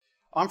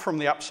I'm from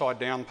the upside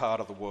down part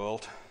of the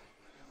world,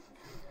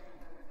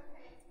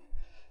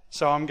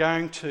 so I'm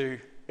going to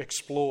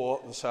explore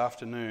this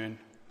afternoon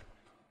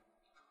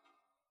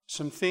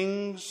some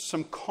things,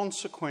 some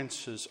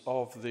consequences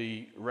of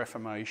the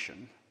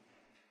Reformation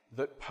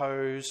that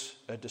pose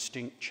a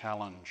distinct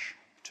challenge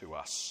to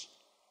us.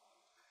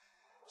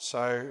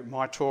 So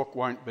my talk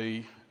won't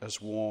be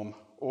as warm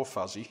or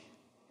fuzzy,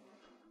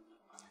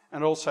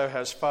 and also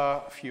has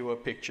far fewer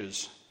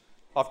pictures.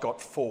 I've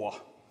got 4.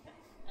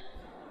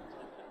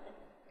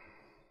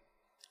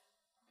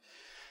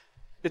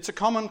 It's a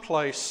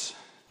commonplace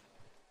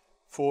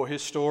for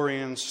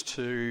historians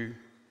to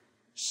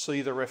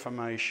see the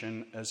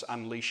Reformation as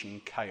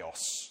unleashing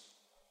chaos.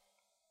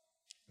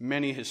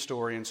 Many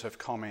historians have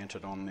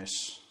commented on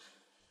this.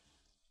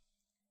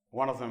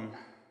 One of them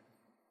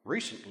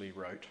recently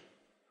wrote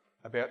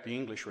about the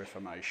English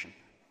Reformation,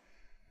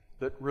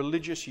 that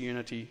religious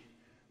unity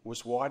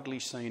was widely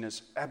seen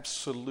as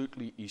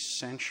absolutely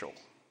essential.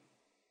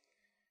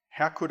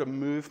 How could a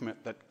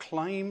movement that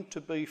claimed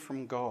to be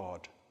from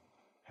God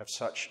have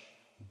such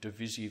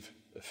divisive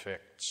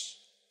effects?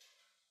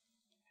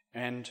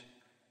 And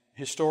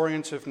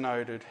historians have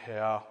noted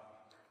how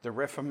the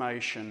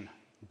Reformation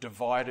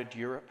divided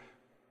Europe,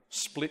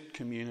 split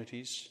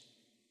communities,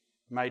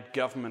 made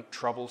government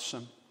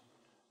troublesome,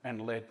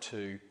 and led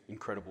to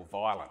incredible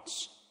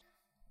violence.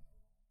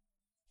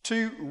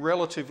 2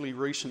 relatively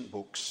recent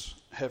books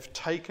have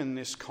taken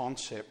this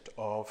concept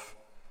of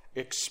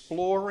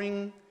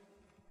exploring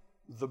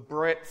the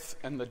breadth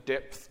and the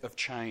depth of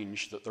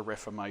change that the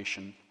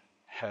Reformation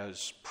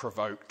has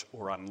provoked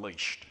or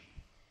unleashed.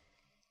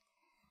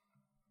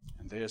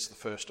 And there's the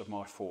first of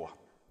my 4.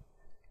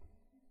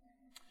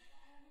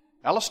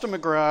 Alistair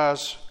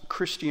McGrath's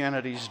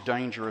Christianity's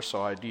Dangerous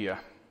Idea,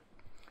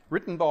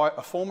 written by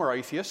a former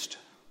atheist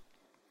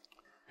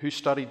who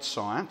studied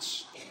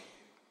science,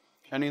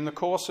 and in the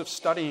course of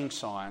studying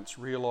science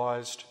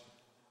realised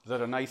that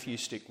an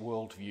atheistic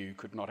worldview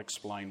could not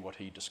explain what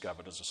he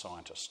discovered as a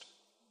scientist.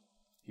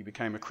 He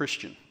became a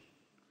Christian.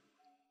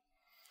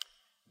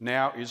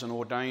 Now is an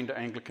ordained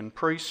Anglican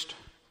priest,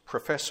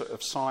 professor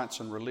of science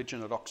and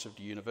religion at Oxford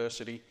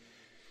University,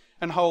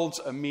 and holds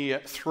a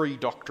mere 3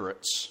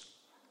 doctorates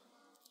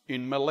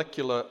in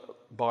molecular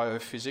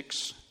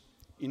biophysics,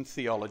 in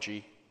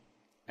theology,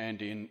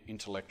 and in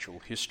intellectual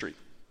history.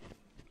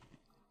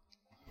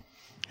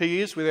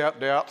 He is,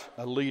 without doubt,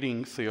 a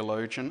leading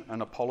theologian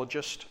and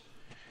apologist,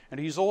 and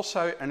he's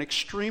also an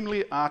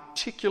extremely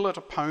articulate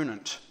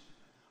opponent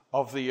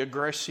of the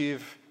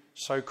aggressive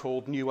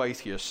so-called new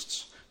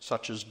atheists,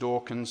 such as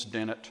Dawkins,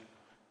 Dennett,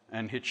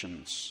 and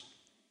Hitchens.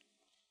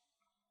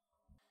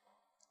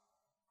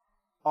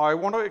 I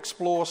want to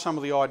explore some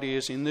of the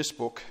ideas in this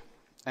book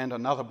and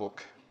another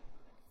book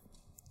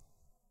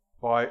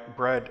by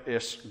Brad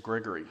S.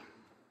 Gregory.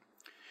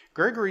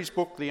 Gregory's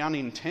book, The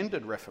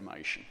Unintended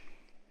Reformation,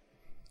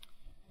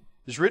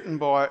 is written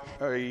by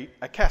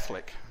a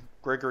Catholic.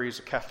 Gregory is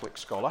a Catholic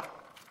scholar.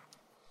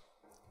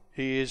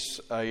 He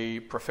is a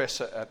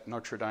professor at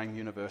Notre Dame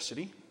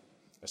University,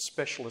 a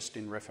specialist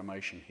in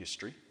Reformation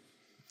history,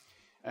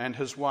 and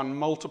has won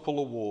multiple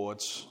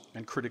awards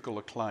and critical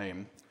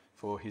acclaim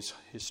for his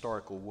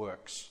historical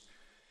works.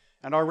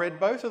 And I read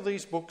both of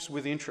these books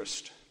with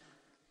interest,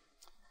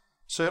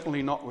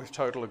 certainly not with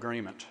total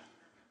agreement,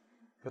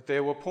 but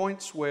there were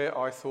points where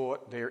I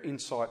thought their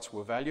insights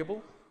were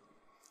valuable,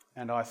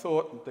 and I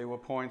thought there were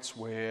points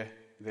where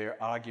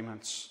their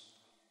arguments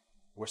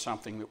were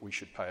something that we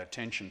should pay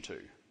attention to.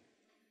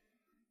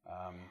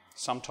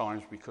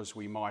 Sometimes because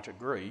we might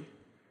agree,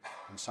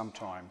 and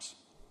sometimes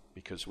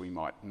because we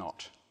might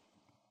not.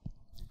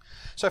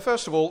 So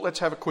first of all, let's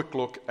have a quick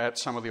look at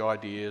some of the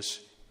ideas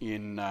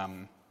in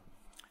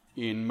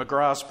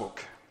McGrath's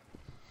book.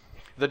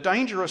 The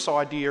dangerous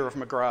idea of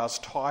McGrath's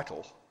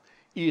title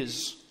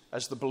is,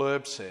 as the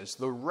blurb says,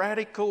 the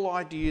radical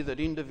idea that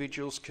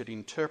individuals could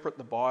interpret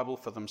the Bible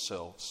for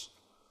themselves.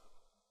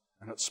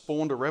 And it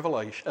spawned a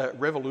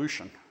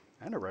revolution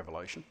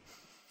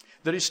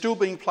that is still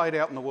being played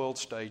out in the world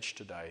stage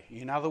today.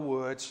 In other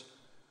words,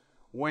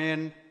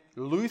 when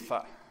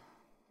Luther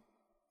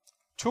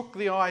took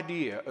the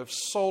idea of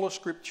sola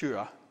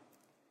scriptura,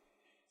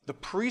 the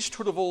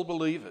priesthood of all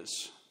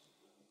believers,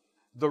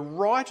 the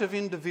right of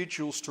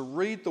individuals to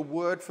read the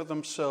word for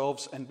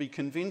themselves and be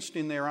convinced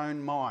in their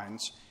own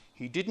minds,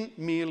 he didn't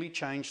merely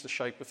change the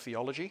shape of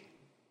theology,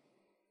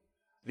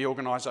 the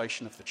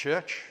organisation of the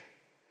church,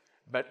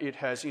 but it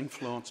has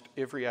influenced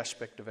every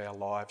aspect of our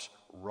lives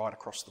right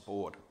across the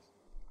board.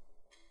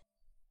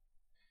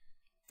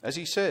 As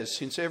he says,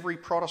 since every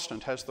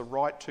Protestant has the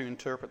right to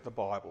interpret the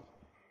Bible,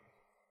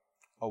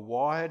 a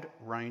wide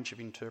range of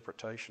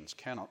interpretations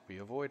cannot be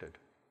avoided.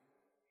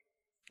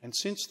 And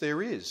since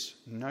there is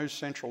no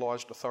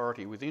centralised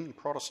authority within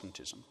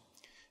Protestantism,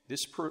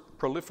 this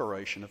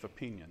proliferation of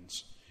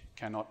opinions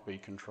cannot be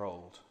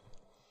controlled.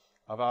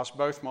 I've asked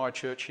both my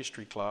church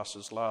history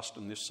classes last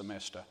and this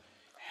semester,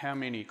 how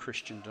many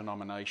Christian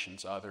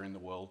denominations are there in the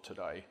world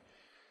today?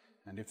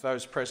 And if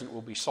those present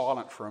will be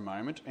silent for a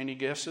moment, any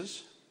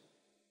guesses?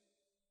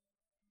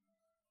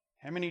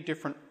 How many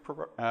different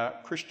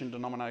Christian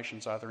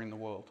denominations are there in the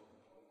world?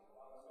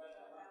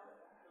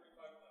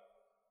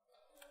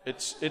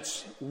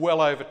 It's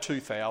well over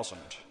 2,000.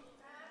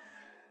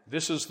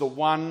 This is the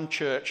one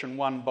church and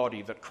one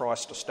body that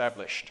Christ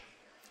established.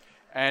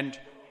 And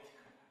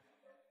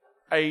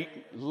a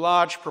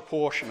large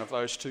proportion of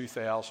those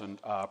 2,000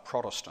 are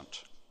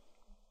Protestant.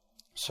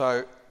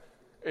 So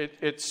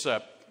it's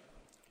a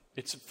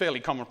fairly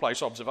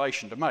commonplace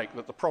observation to make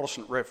that the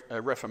Protestant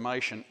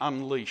Reformation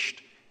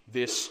unleashed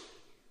this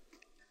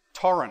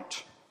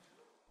torrent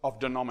of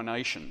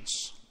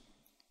denominations.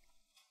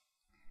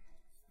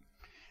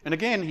 And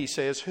again, he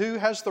says, who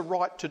has the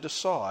right to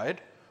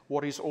decide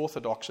what is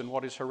orthodox and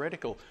what is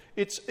heretical?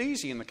 It's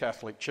easy in the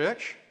Catholic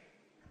Church.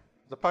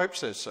 The Pope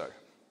says so.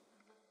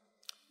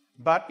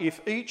 But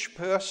if each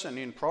person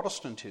in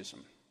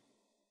Protestantism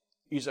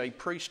is a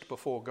priest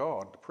before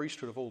God, the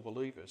priesthood of all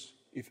believers,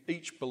 if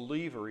each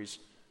believer is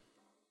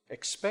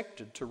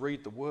expected to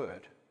read the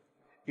Word,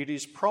 it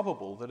is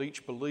probable that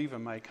each believer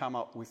may come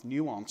up with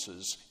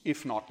nuances,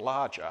 if not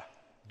larger,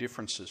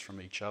 differences from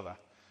each other.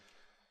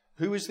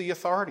 Who is the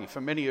authority?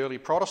 For many early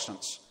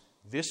Protestants,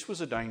 this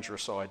was a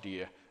dangerous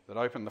idea that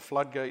opened the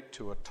floodgate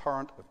to a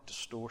torrent of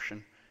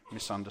distortion,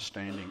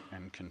 misunderstanding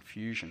and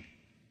confusion.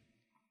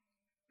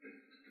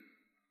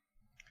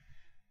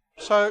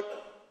 So,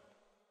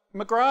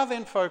 McGrath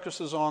then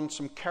focuses on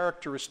some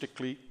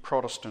characteristically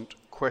Protestant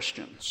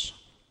questions.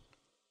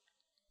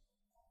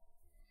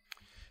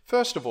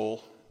 First of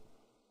all,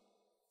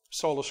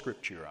 sola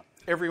scriptura.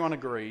 Everyone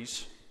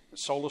agrees that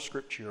sola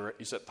scriptura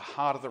is at the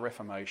heart of the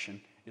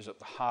Reformation, is at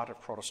the heart of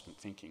Protestant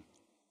thinking.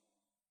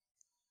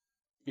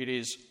 It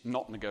is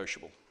not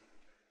negotiable.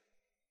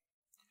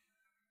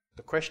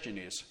 The question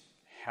is,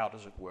 how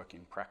does it work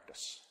in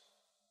practice?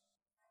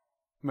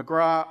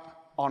 McGrath,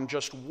 on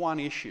just one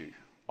issue,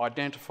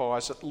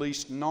 identifies at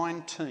least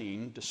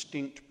 19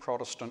 distinct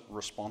Protestant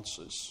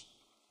responses,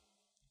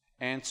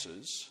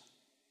 answers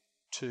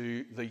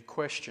to the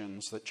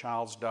questions that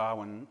Charles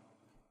Darwin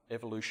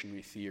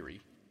evolutionary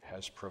theory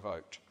has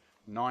provoked.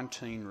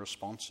 19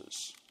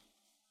 responses.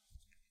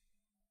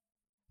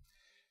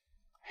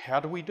 How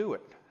do we do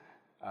it?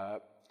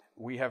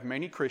 We have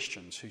many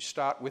Christians who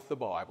start with the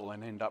Bible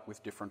and end up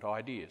with different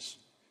ideas.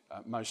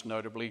 Most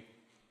notably,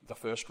 the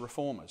first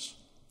reformers,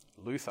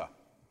 Luther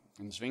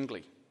and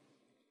Zwingli,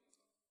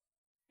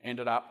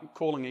 ended up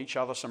calling each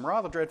other some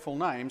rather dreadful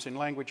names in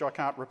language I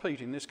can't repeat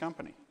in this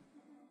company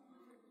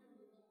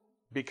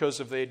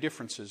because of their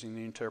differences in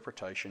the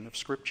interpretation of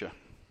Scripture.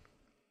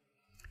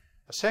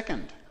 A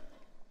second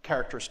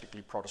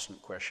characteristically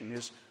Protestant question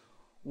is,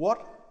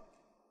 what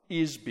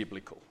is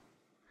biblical?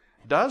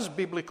 Does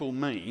biblical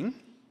mean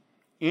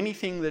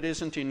anything that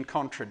isn't in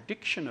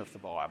contradiction of the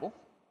Bible,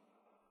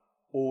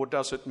 or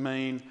does it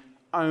mean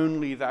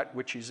only that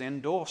which is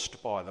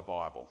endorsed by the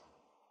Bible?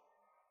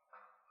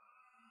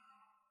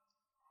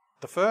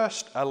 The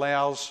first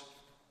allows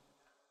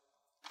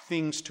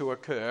things to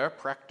occur,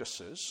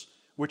 practices,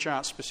 which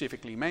aren't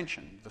specifically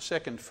mentioned. The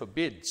second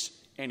forbids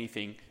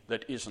anything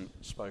that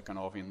isn't spoken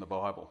of in the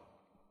Bible.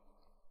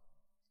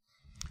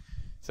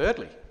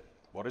 Thirdly,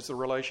 what is the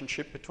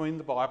relationship between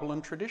the Bible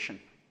and tradition?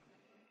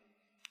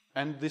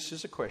 And this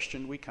is a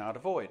question we can't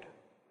avoid.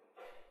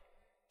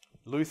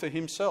 Luther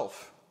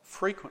himself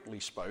frequently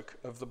spoke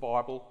of the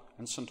Bible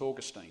and St.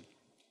 Augustine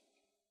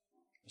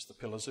as the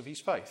pillars of his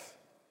faith.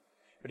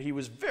 But he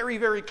was very,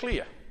 very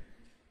clear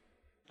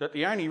that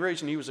the only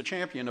reason he was a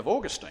champion of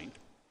Augustine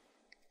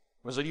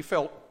was that he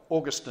felt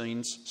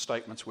Augustine's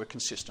statements were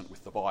consistent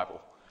with the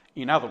Bible.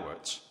 In other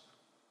words,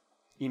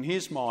 in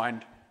his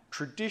mind,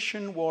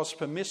 tradition was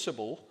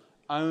permissible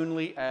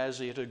only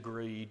as it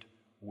agreed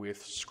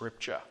with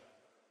Scripture,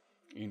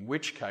 in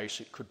which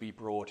case it could be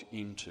brought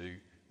into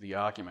the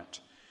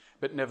argument.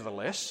 But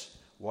nevertheless,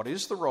 what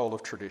is the role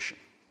of tradition?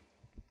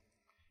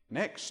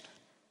 Next,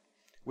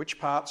 which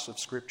parts of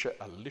Scripture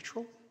are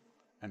literal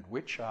and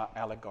which are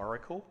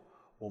allegorical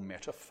or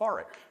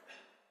metaphoric?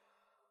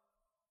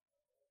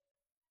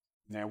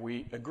 Now,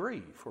 we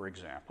agree, for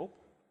example,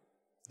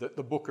 that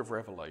the book of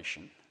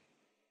Revelation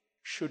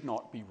should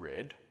not be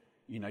read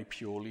in a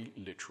purely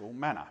literal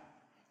manner.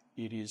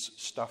 It is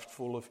stuffed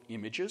full of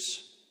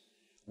images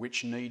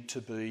which need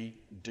to be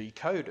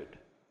decoded.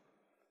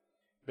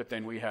 But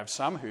then we have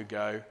some who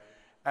go,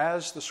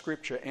 as the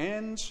Scripture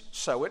ends,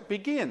 so it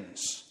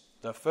begins.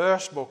 The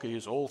first book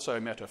is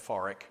also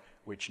metaphoric,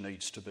 which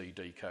needs to be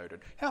decoded.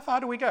 How far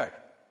do we go?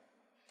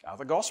 Are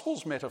the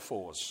Gospels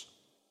metaphors?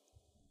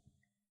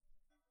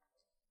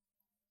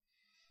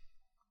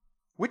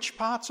 Which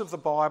parts of the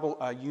Bible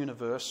are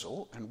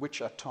universal and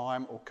which are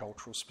time or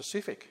cultural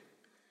specific?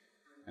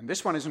 And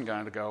this one isn't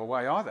going to go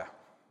away either.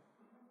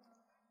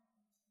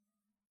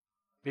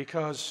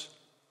 Because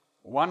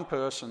one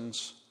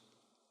person's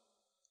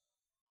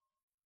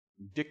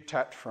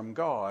diktat from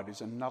God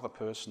is another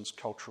person's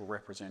cultural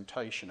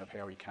representation of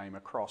how he came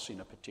across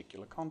in a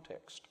particular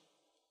context.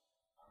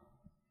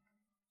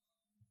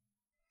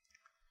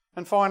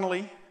 And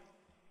finally,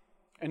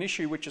 an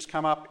issue which has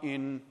come up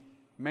in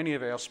many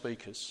of our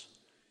speakers,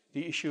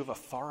 the issue of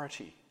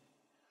authority.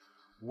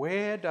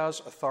 Where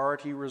does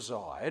authority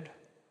reside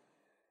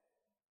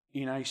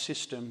in a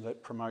system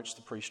that promotes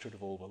the priesthood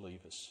of all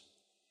believers?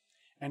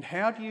 And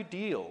how do you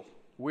deal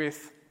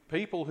with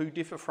people who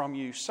differ from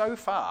you so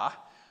far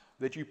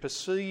that you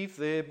perceive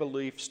their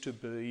beliefs to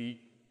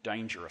be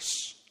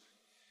dangerous?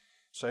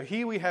 So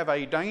here we have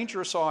a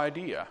dangerous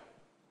idea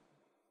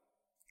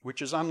which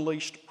has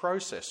unleashed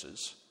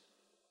processes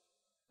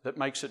that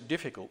makes it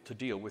difficult to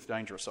deal with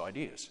dangerous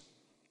ideas.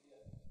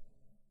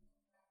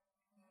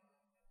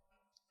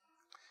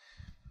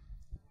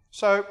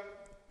 So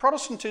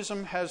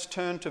Protestantism has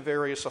turned to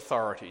various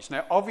authorities.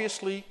 Now,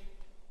 obviously,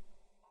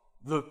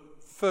 the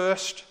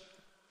first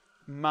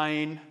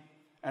main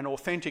and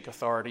authentic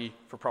authority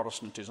for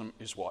Protestantism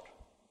is what?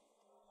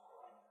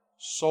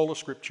 Sola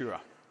Scriptura.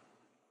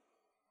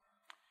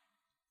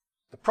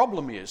 The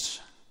problem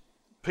is,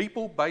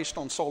 people based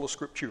on Sola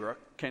Scriptura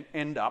can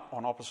end up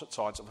on opposite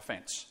sides of the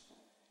fence.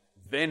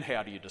 Then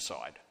how do you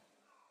decide?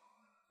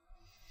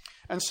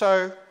 And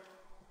so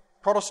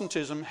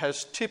Protestantism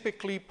has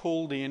typically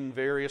pulled in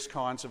various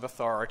kinds of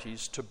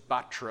authorities to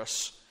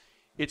buttress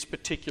its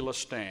particular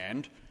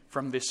stand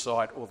from this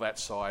side or that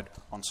side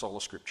on Sola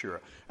Scriptura.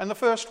 And the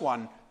first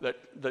one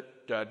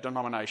that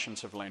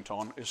denominations have lent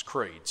on is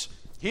creeds.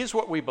 Here's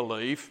what we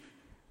believe,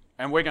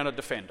 and we're going to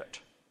defend it.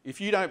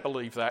 If you don't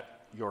believe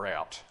that, you're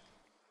out.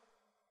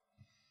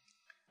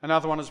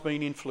 Another one has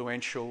been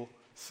influential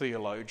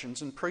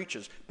theologians and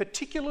preachers,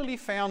 particularly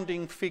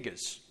founding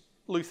figures.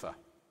 Luther,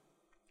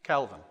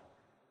 Calvin,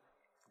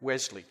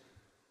 Wesley,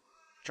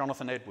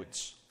 Jonathan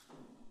Edwards,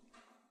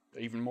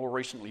 even more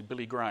recently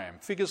Billy Graham.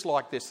 Figures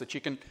like this that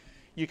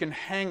you can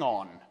hang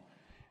on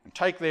and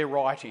take their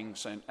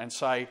writings and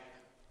say,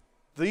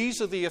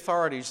 these are the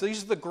authorities,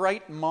 these are the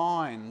great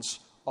minds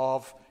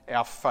of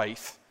our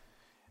faith,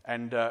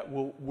 and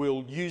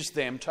we'll use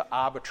them to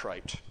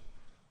arbitrate.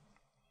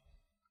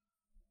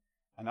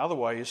 Another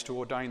way is to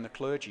ordain the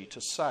clergy, to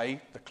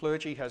say the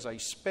clergy has a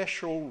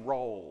special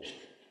role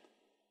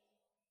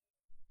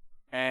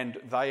and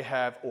they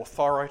have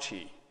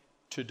authority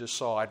to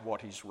decide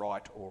what is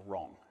right or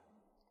wrong.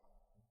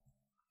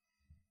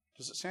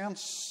 Does it sound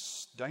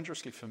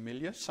dangerously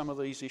familiar, some of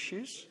these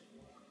issues?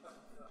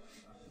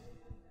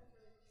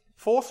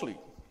 Fourthly,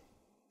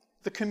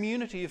 the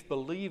community of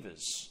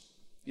believers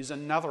is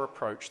another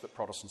approach that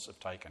Protestants have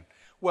taken.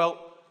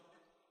 Well,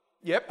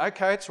 yep,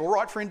 okay, it's all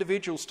right for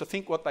individuals to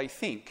think what they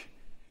think,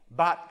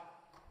 but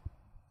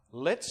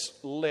let's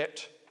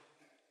let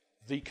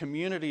the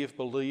community of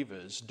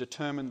believers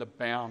determine the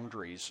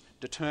boundaries,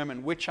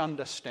 determine which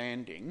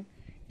understanding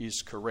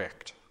is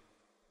correct.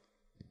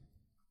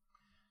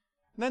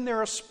 And then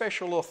there are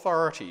special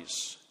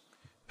authorities,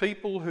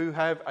 people who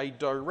have a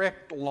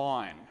direct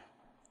line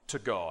to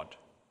God.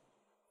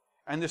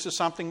 And this is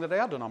something that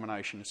our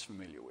denomination is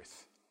familiar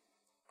with.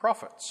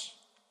 Prophets.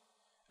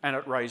 And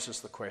it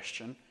raises the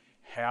question,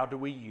 how do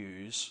we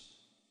use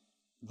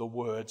the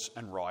words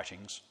and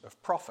writings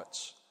of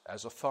prophets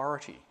as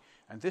authority?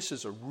 And this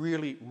is a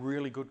really,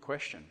 really good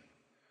question,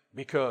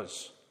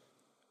 because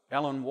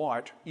Ellen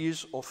White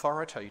is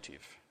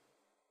authoritative.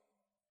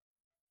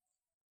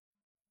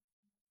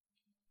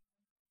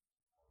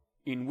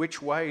 In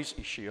which ways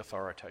is she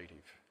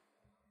authoritative?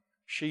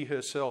 She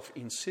herself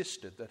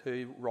insisted that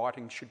her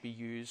writings should be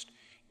used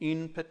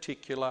in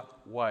particular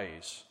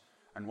ways.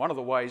 And one of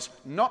the ways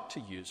not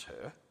to use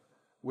her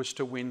was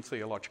to win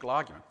theological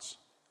arguments.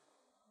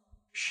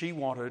 She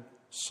wanted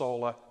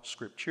sola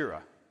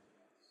scriptura.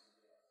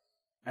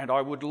 And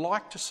I would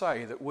like to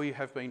say that we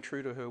have been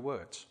true to her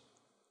words.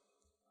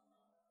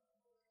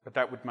 But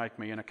that would make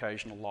me an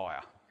occasional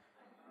liar.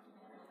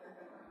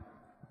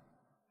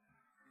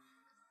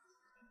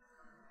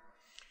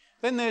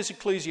 Then there's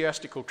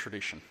ecclesiastical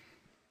tradition.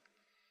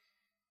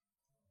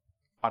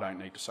 I don't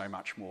need to say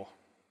much more.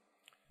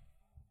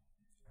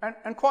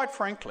 And quite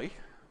frankly,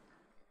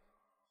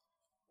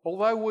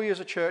 although we as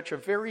a church are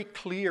very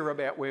clear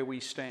about where we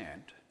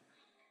stand,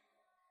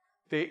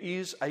 there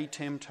is a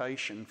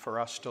temptation for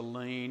us to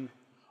lean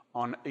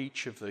on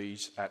each of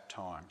these at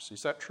times.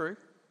 Is that true?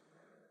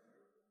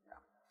 Yeah.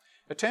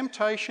 A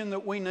temptation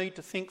that we need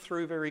to think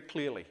through very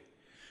clearly.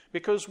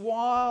 Because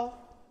while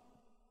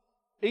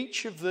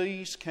each of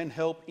these can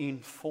help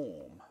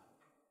inform,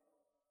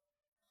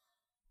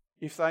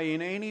 if they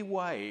in any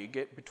way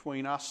get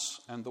between us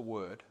and the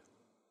Word,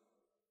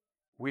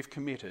 we've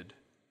committed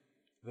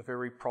the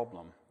very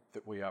problem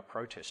that we are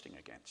protesting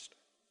against.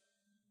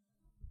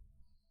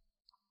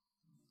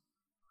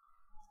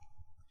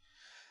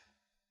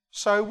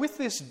 So with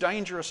this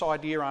dangerous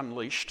idea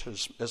unleashed,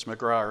 as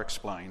McGrath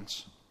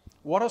explains,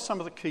 what are some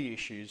of the key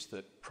issues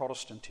that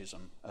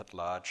Protestantism at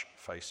large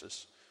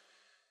faces?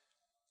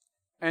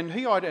 And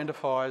he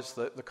identifies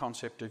the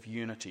concept of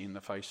unity in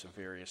the face of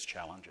various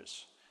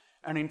challenges.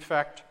 And in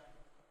fact,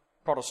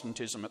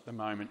 Protestantism at the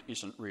moment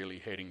isn't really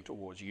heading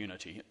towards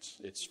unity.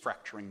 It's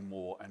fracturing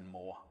more and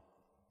more.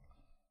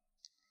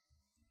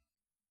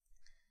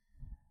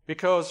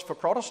 Because for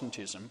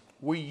Protestantism,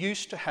 we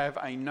used to have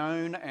a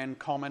known and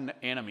common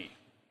enemy.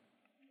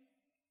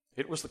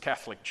 It was the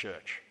Catholic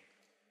Church.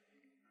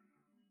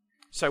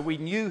 So we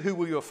knew who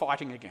we were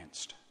fighting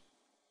against.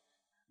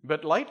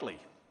 But lately,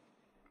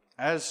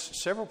 as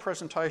several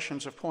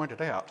presentations have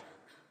pointed out,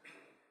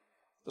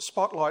 the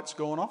spotlight's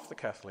gone off the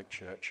Catholic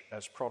Church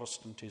as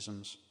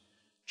Protestantism's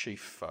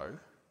chief foe.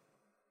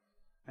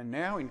 And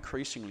now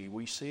increasingly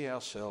we see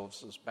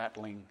ourselves as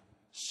battling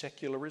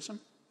secularism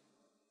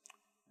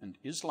and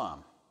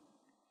Islam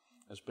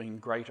as being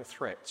greater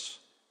threats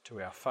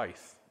to our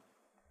faith.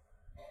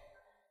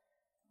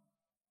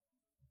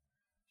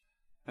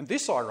 And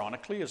this,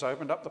 ironically, has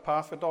opened up the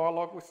path for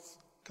dialogue with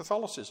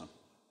Catholicism.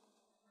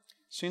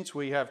 Since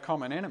we have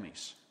common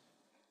enemies,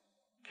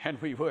 can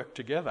we work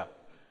together?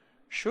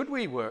 Should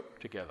we work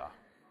together?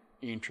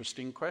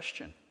 Interesting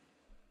question.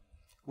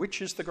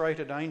 Which is the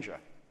greater danger?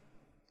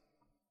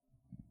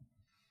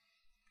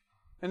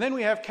 And then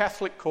we have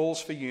Catholic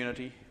calls for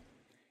unity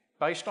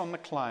based on the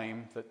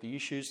claim that the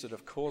issues that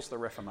have caused the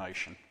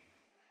Reformation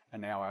are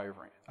now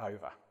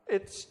over.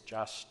 It's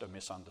just a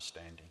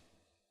misunderstanding.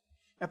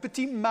 Un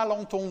petit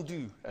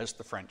malentendu, as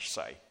the French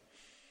say,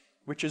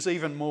 which is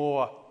even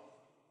more,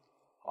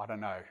 I don't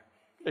know,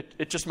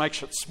 it just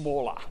makes it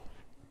smaller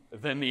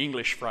than the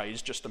English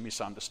phrase, just a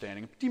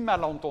misunderstanding. Petit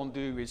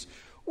malentendu is,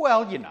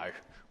 well, you know,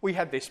 we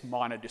had this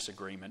minor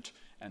disagreement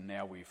and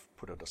now we've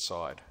put it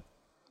aside.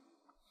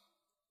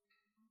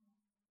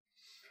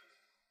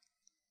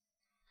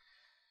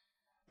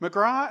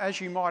 McGrath, as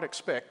you might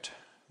expect,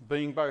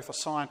 being both a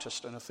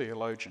scientist and a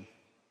theologian,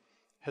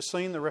 has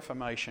seen the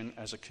Reformation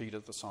as a key to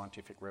the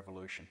scientific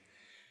revolution.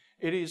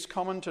 It is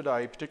common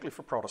today, particularly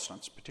for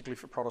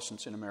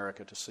Protestants in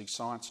America, to see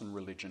science and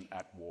religion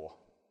at war.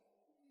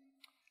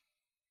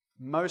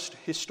 Most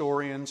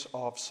historians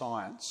of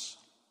science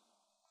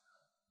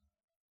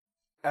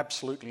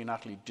absolutely and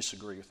utterly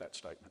disagree with that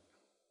statement.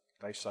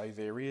 They say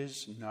there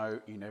is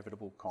no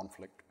inevitable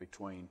conflict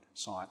between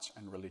science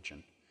and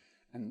religion.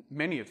 And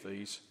many of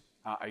these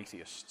are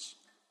atheists.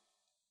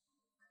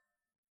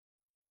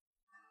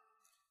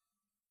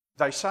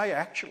 They say,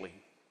 actually,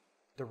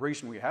 the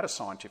reason we had a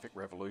scientific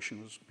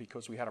revolution was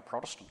because we had a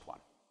Protestant one.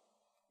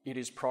 It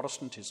is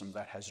Protestantism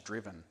that has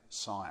driven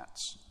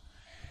science.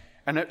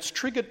 And it's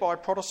triggered by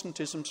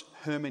Protestantism's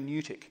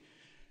hermeneutic.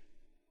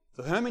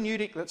 The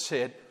hermeneutic that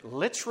said,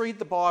 let's read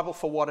the Bible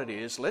for what it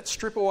is, let's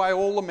strip away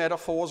all the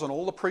metaphors and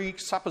all the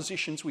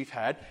presuppositions we've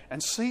had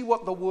and see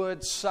what the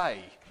words say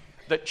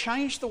that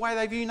change the way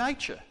they view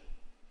nature.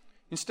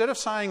 Instead of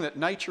saying that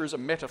nature is a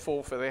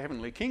metaphor for the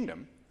heavenly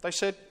kingdom, they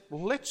said,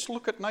 well, let's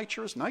look at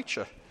nature as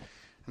nature.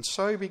 And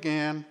so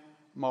began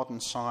modern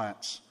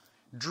science,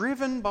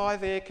 driven by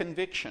their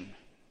conviction,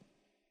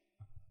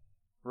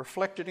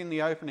 reflected in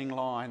the opening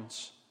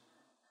lines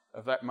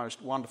of that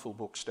most wonderful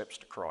book, Steps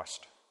to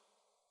Christ,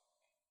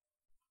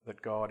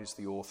 that God is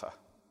the author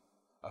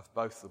of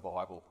both the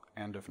Bible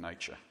and of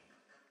nature.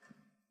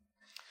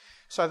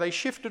 So they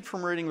shifted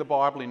from reading the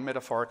Bible in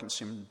metaphoric and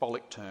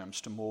symbolic terms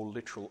to more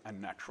literal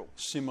and natural.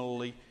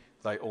 Similarly,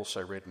 they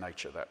also read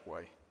nature that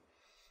way.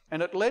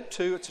 And it led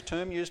to, it's a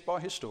term used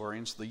by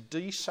historians, the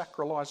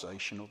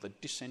desacralisation or the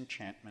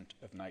disenchantment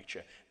of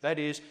nature. That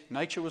is,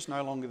 nature was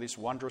no longer this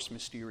wondrous,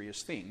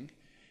 mysterious thing.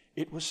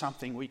 It was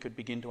something we could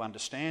begin to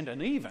understand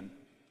and even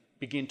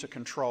begin to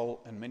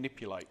control and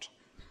manipulate,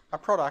 a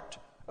product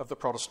of the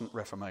Protestant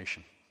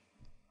Reformation.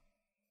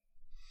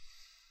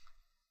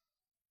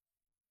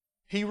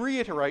 He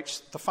reiterates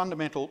the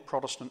fundamental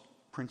Protestant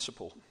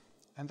principle,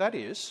 and that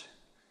is,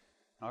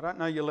 I don't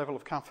know your level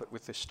of comfort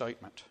with this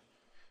statement,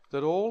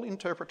 that all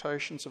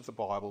interpretations of the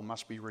Bible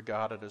must be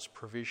regarded as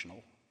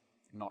provisional,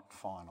 not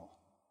final.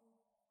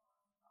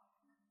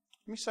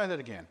 Let me say that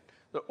again,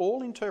 that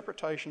all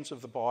interpretations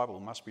of the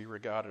Bible must be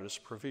regarded as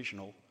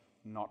provisional,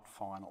 not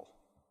final.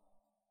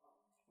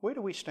 Where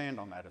do we stand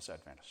on that as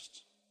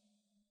Adventists?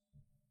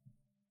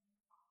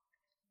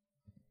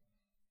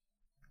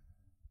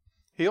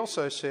 He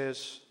also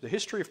says the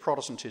history of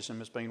Protestantism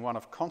has been one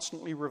of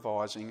constantly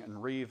revising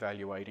and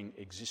re-evaluating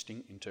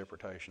existing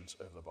interpretations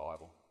of the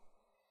Bible.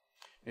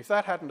 If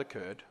that hadn't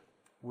occurred,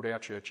 would our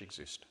church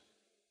exist?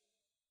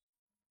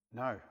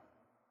 No.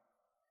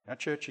 Our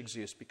church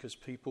exists because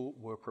people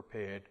were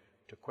prepared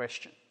to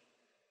question,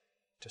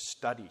 to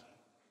study,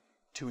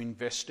 to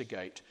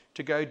investigate,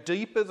 to go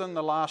deeper than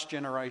the last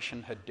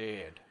generation had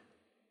dared,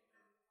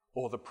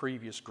 or the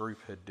previous group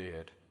had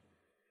dared.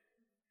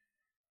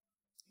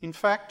 In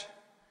fact,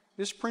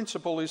 this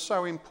principle is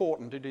so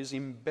important it is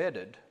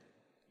embedded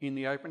in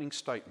the opening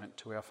statement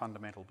to our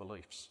fundamental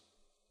beliefs,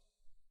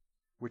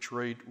 which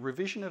read,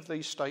 revision of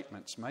these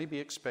statements may be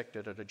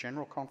expected at a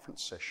general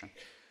conference session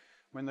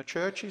when the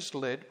church is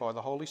led by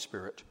the Holy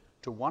Spirit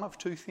to one of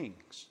two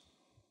things: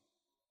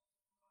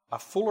 a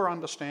fuller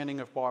understanding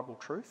of Bible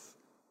truth,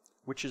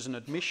 which is an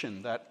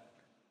admission that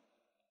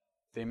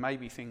there may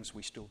be things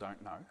we still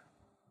don't know,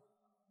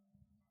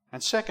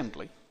 and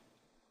secondly,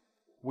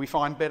 we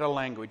find better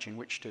language in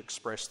which to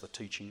express the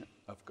teaching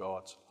of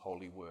God's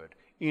holy word.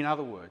 In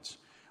other words,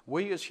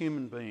 we as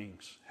human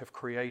beings have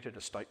created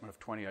a statement of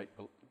 28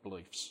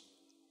 beliefs.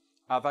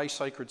 Are they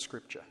sacred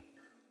scripture?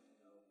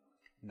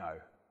 No.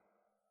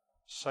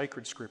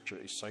 Sacred Scripture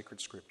is sacred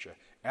Scripture.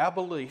 Our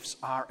beliefs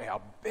are our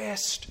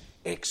best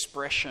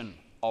expression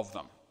of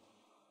them,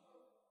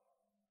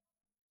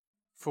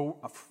 for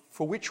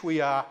which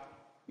we are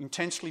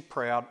intensely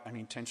proud and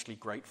intensely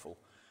grateful.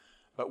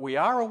 But we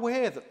are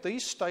aware that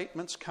these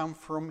statements come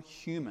from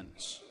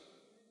humans,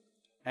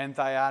 and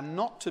they are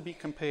not to be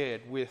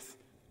compared with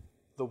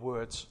the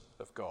words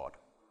of God.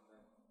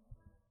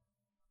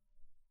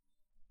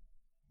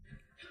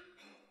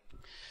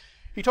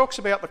 He talks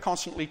about the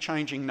constantly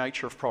changing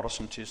nature of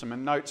Protestantism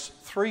and notes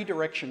three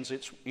directions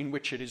in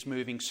which it is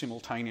moving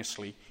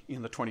simultaneously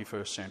in the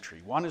 21st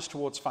century. One is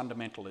towards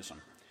fundamentalism.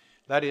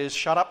 That is,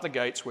 shut up the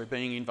gates, we're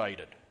being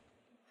invaded.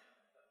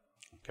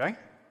 Okay?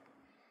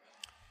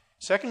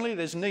 Secondly,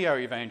 there's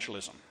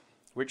neo-evangelism,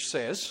 which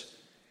says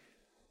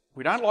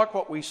we don't like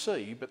what we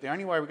see, but the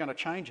only way we're going to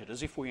change it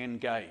is if we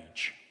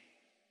engage.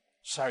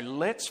 So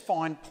let's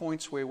find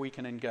points where we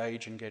can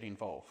engage and get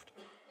involved.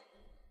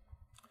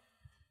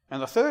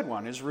 And the third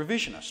one is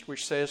revisionist,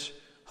 which says,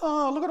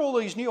 oh, look at all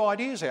these new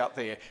ideas out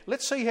there.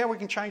 Let's see how we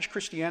can change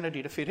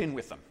Christianity to fit in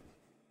with them.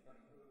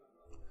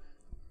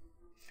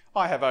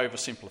 I have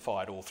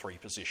oversimplified all three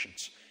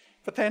positions,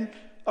 but then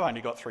I've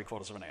only got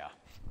 3/4 of an hour.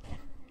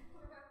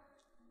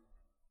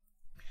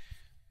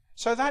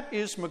 So that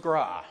is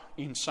McGrath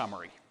in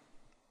summary.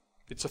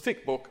 It's a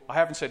thick book. I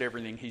haven't said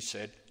everything he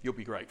said. You'll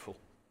be grateful.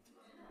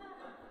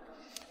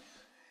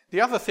 The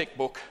other thick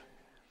book,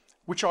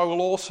 which I will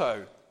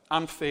also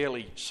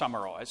unfairly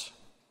summarise,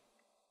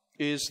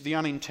 is The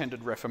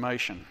Unintended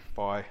Reformation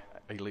by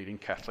a leading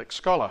Catholic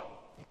scholar.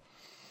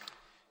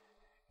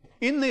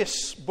 In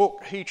this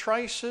book, he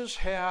traces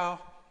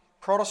how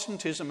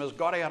Protestantism has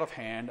got out of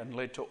hand and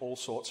led to all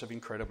sorts of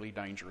incredibly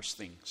dangerous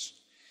things.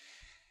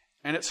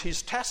 And it's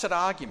his tacit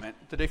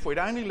argument that if we'd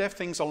only left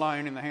things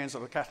alone in the hands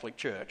of the Catholic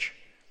Church,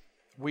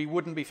 we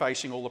wouldn't be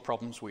facing all the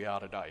problems we are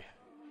today.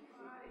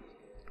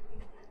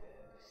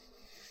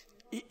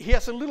 He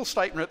has a little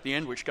statement at the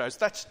end which goes,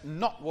 that's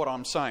not what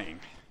I'm saying.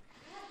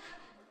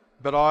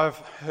 But I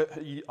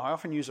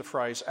often use a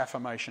phrase,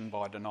 affirmation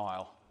by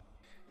denial.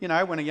 You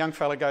know, when a young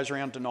fella goes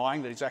around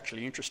denying that he's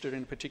actually interested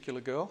in a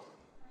particular girl,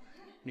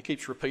 and he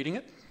keeps repeating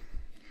it,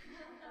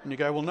 and you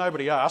go, well,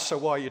 nobody asked, so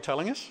why are you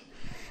telling us?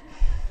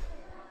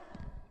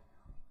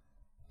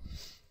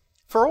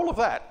 For all of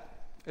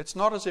that, it's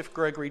not as if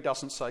Gregory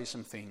doesn't say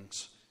some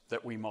things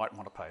that we might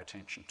want to pay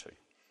attention to.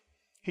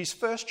 His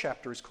first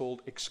chapter is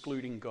called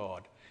Excluding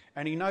God,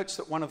 and he notes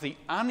that one of the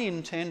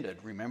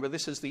unintended, remember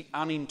this is the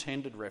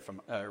unintended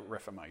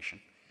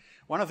Reformation,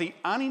 one of the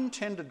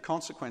unintended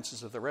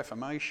consequences of the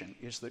Reformation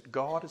is that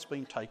God has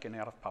been taken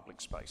out of public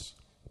space.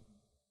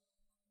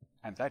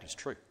 And that is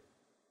true.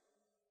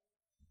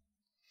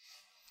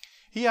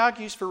 He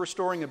argues for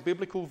restoring a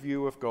biblical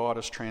view of God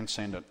as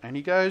transcendent, and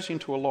he goes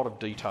into a lot of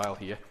detail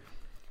here.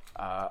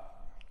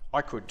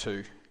 I could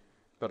too,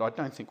 but I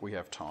don't think we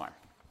have time.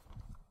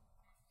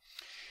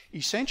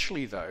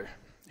 Essentially, though,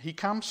 he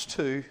comes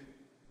to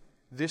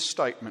this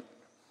statement,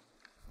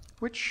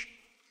 which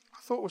I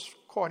thought was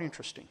quite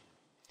interesting.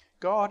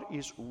 God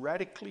is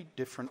radically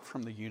different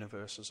from the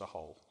universe as a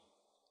whole,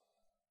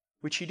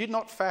 which he did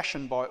not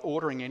fashion by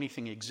ordering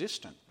anything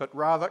existent, but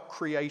rather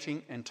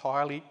creating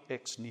entirely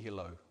ex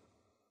nihilo.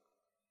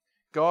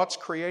 God's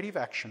creative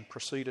action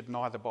proceeded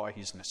neither by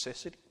his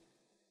necessity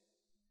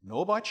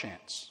nor by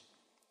chance,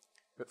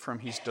 but from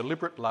his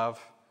deliberate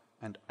love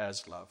and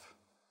as love.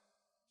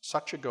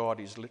 Such a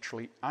God is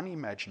literally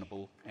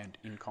unimaginable and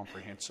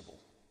incomprehensible.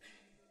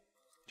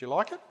 Do you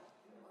like it?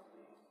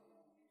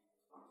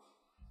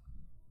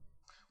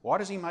 Why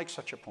does he make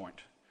such a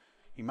point?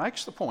 He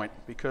makes the point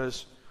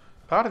because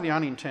part of the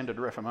unintended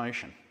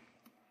Reformation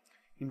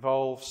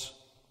involves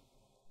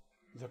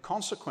the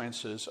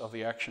consequences of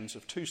the actions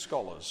of two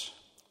scholars,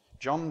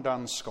 John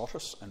Duns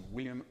Scotus and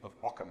William of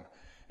Ockham,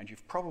 and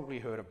you've probably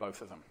heard of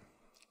both of them.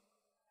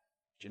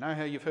 Do you know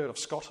how you've heard of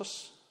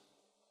Scotus?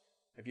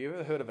 Have you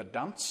ever heard of a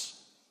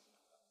dunce?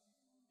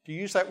 Do you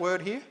use that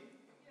word here?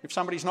 If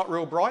somebody's not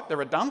real bright, they're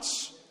a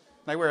dunce.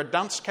 They wear a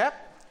dunce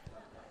cap.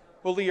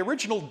 Well, the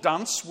original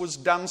dunce was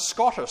Duns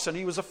Scotus, and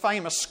he was a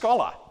famous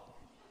scholar.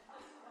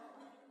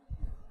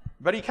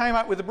 But he came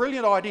up with a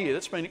brilliant idea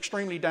that's been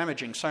extremely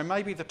damaging, so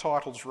maybe the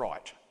title's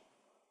right.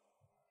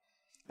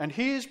 And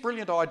his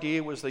brilliant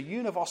idea was the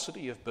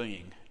univocity of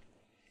being.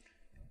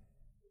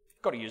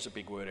 Got to use a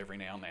big word every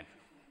now and then.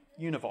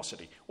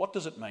 Univocity. What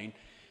does it mean?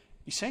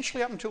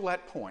 Essentially, up until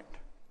that point,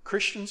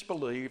 Christians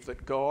believed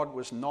that God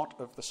was not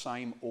of the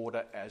same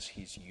order as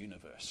his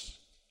universe.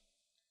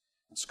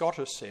 And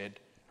Scotus said,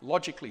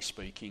 logically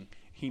speaking,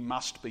 he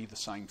must be the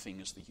same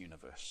thing as the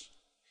universe.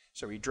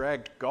 So he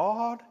dragged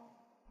God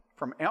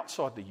from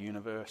outside the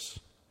universe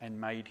and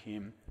made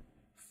him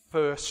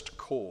first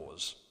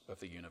cause of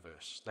the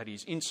universe. That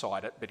is,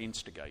 inside it, but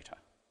instigator.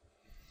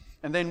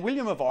 And then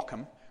William of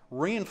Ockham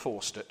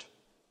reinforced it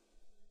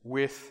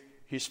with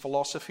his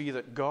philosophy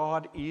that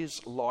God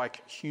is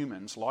like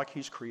humans, like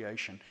his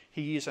creation.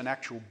 He is an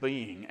actual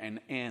being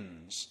and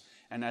ends.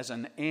 And as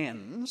an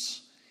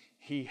ends,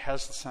 he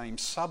has the same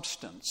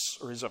substance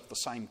or is of the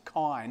same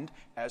kind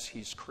as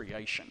his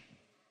creation.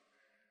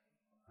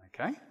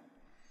 Okay?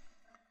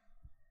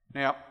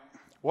 Now,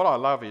 what I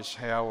love is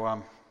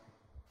how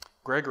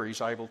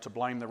Gregory's able to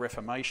blame the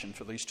Reformation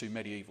for these two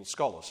medieval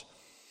scholars.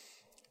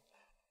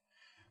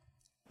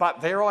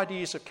 But their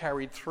ideas are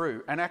carried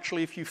through, and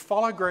actually if you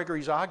follow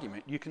Gregory's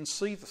argument, you can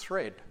see the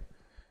thread.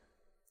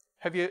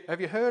 Have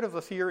you heard of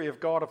the theory of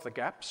God of the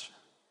gaps?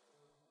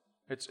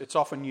 It's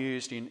often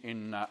used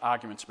in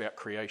arguments about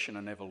creation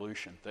and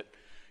evolution, that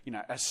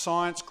as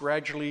science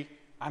gradually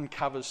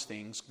uncovers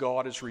things,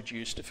 God is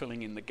reduced to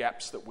filling in the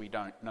gaps that we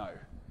don't know.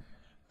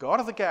 God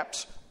of the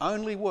gaps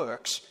only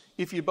works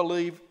if you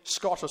believe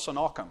Scotus and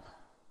Occam.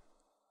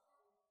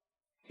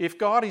 If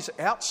God is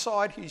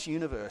outside his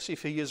universe,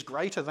 if he is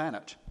greater than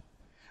it,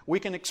 we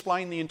can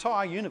explain the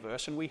entire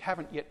universe and we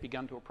haven't yet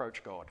begun to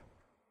approach God.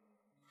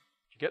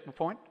 Do you get the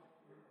point?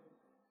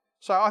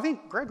 So I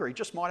think Gregory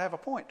just might have a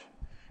point.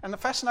 And the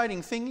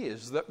fascinating thing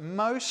is that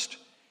most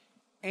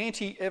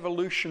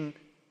anti-evolution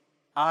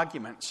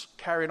arguments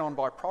carried on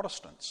by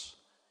Protestants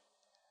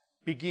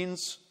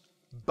begins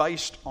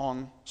based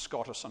on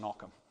Scotus and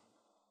Occam.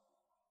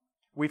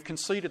 We've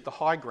conceded the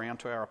high ground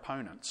to our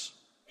opponents,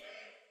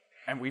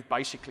 and we've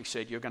basically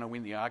said you're going to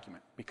win the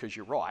argument because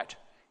you're right.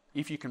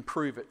 If you can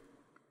prove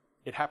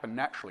it happened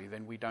naturally,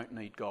 then we don't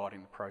need God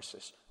in the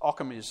process.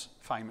 Occam is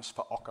famous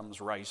for Occam's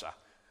razor.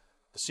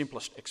 The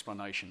simplest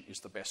explanation is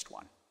the best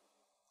one.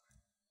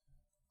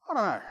 I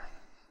don't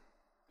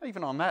know.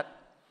 Even on that,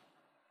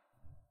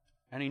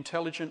 an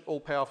intelligent,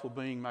 all-powerful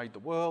being made the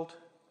world.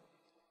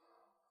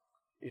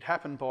 It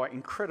happened by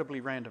incredibly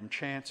random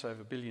chance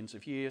over billions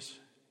of years.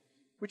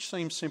 Which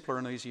seems simpler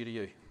and easier to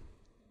you?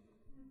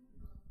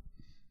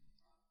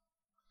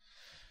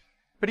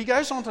 But he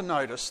goes on to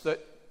notice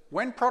that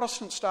when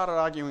Protestants started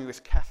arguing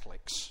with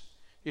Catholics,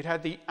 it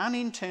had the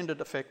unintended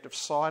effect of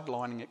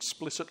sidelining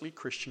explicitly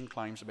Christian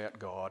claims about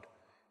God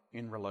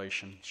in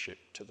relationship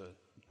to the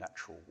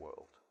natural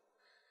world.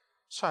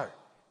 So,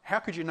 how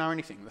could you know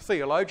anything? The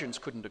theologians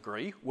couldn't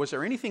agree. Was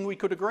there anything we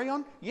could agree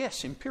on?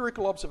 Yes,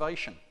 empirical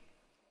observation,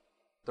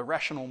 the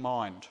rational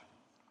mind.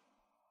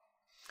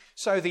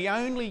 So the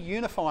only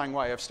unifying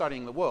way of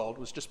studying the world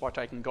was just by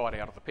taking God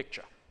out of the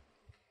picture.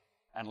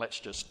 And let's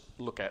just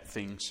look at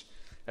things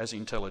as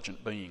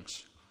intelligent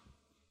beings.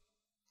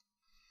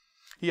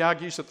 He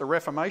argues that the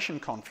Reformation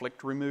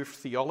conflict removed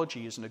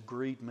theology as an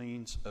agreed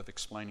means of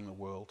explaining the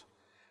world,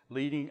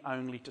 leading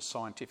only to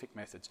scientific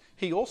methods.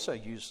 He also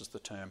uses the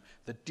term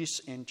the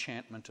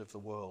disenchantment of the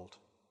world.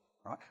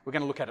 Right? We're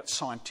going to look at it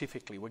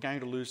scientifically. We're going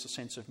to lose the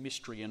sense of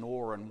mystery and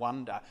awe and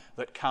wonder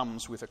that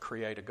comes with a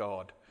creator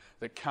God,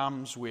 that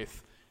comes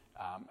with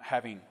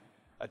having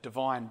a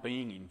divine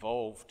being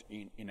involved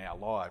in our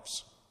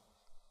lives.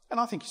 And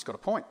I think he's got a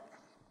point.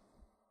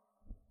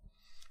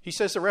 He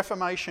says the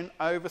Reformation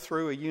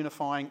overthrew a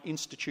unifying,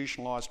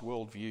 institutionalised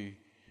worldview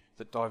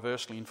that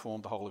diversely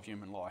informed the whole of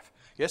human life.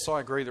 Yes, I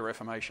agree the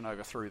Reformation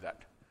overthrew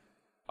that.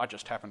 I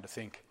just happen to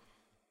think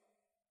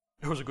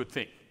it was a good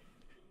thing.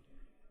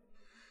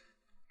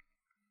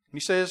 He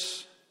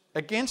says,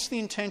 against the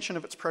intention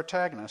of its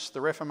protagonists,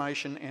 the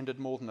Reformation ended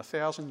more than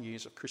 1,000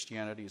 years of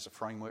Christianity as a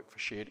framework for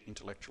shared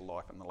intellectual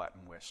life in the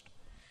Latin West.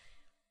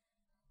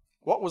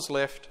 What was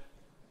left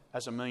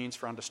as a means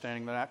for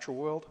understanding the natural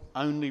world?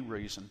 Only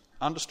reason,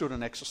 understood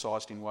and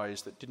exercised in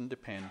ways that didn't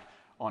depend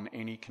on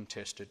any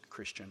contested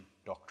Christian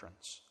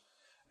doctrines.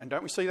 And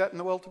don't we see that in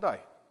the world today?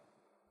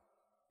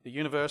 The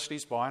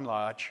universities, by and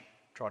large,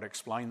 try to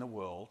explain the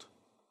world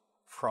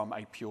from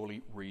a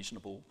purely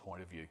reasonable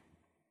point of view.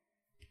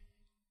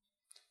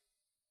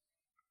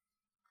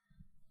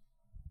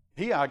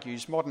 He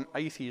argues modern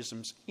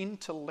atheism's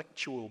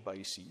intellectual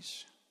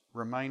bases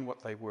remain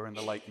what they were in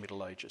the late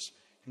Middle Ages.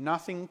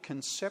 Nothing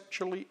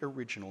conceptually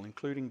original,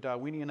 including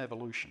Darwinian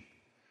evolution,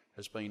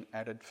 has been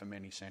added for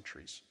many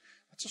centuries.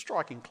 That's a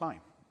striking claim.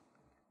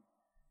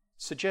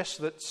 It suggests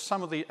that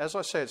some of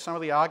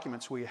the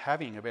arguments we're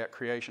having about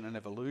creation and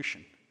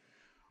evolution,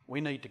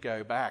 we need to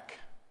go back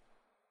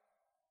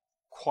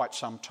quite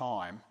some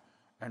time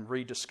and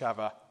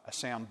rediscover a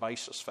sound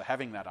basis for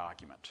having that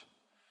argument.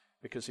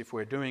 Because if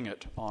we're doing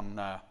it on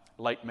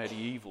late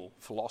medieval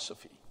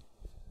philosophy,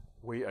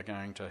 we are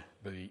going to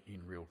be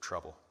in real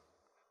trouble.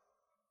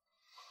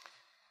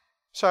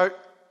 So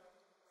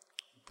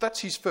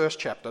that's his first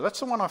chapter. That's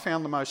the one I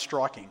found the most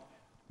striking.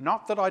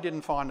 Not that I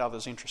didn't find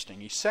others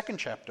interesting. His second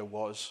chapter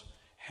was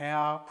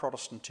how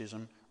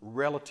Protestantism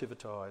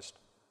relativitised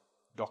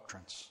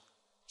doctrines.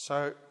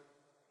 So,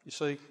 you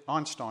see,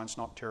 Einstein's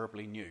not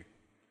terribly new.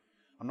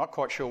 I'm not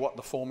quite sure what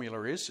the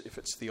formula is, if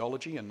it's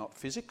theology and not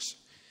physics,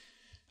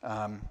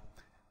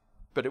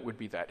 but it would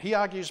be that. He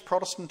argues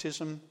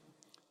Protestantism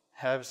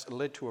has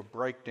led to a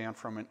breakdown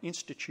from an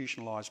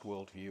institutionalised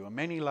worldview, a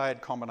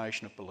many-layered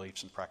combination of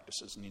beliefs and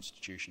practices and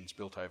institutions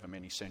built over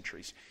many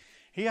centuries.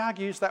 He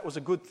argues that was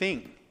a good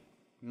thing,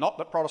 not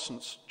that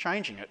Protestants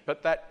changing it,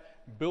 but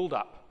that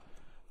build-up.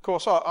 Of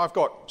course, I've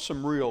got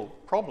some real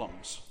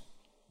problems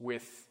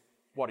with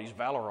what is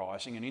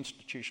valorising an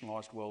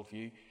institutionalised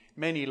worldview,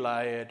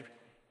 many-layered,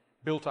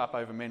 built up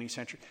over many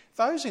centuries.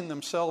 Those in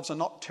themselves are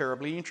not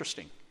terribly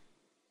interesting.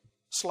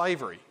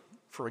 Slavery,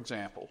 for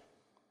example.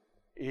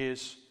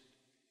 is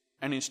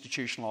an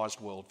institutionalised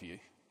worldview.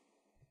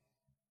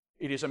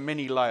 It is a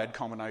many-layered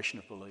combination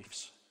of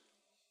beliefs.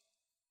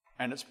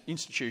 And its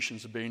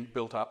institutions have been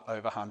built up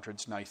over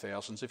hundreds, nay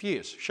thousands of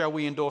years. Shall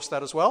we endorse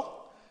that as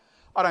well?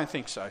 I don't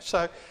think so.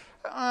 So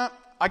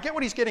I get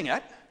what he's getting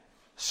at.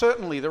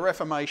 Certainly the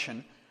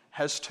Reformation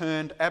has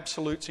turned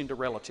absolutes into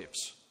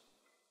relatives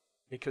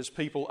because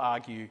people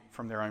argue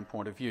from their own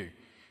point of view.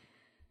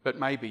 But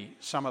maybe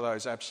some of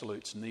those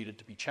absolutes needed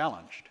to be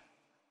challenged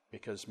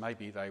because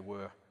maybe they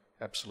were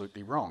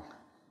absolutely wrong.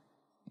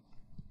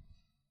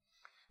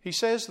 He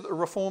says that the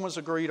Reformers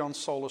agreed on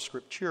sola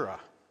scriptura.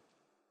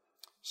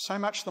 So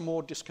much the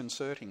more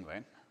disconcerting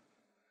then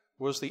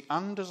was the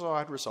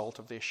undesired result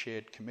of their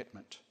shared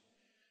commitment.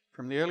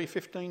 From the early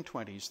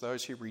 1520s,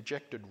 those who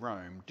rejected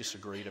Rome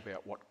disagreed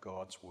about what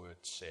God's word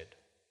said.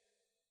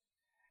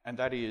 And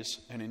that is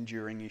an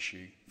enduring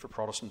issue for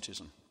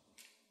Protestantism.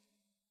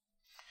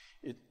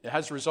 It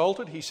has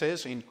resulted, he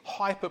says, in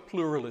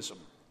hyper-pluralism,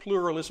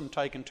 pluralism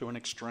taken to an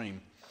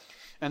extreme,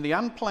 and the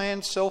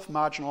unplanned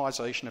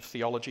self-marginalisation of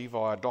theology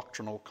via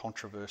doctrinal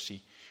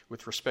controversy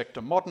with respect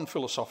to modern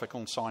philosophical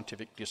and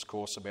scientific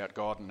discourse about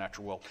God and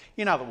natural world.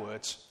 In other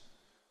words,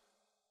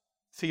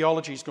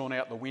 theology's gone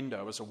out the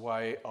window as a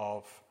way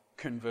of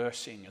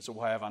conversing, as a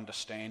way of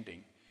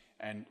understanding,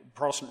 and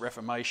Protestant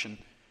Reformation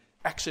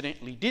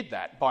accidentally did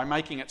that by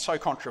making it so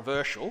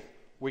controversial.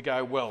 We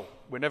go, well,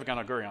 we're never going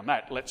to agree on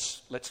that.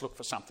 Let's look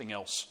for something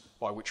else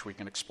by which we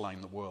can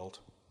explain the world.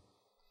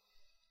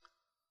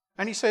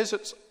 And he says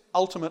it's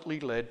ultimately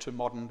led to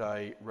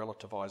modern-day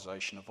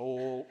relativisation of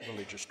all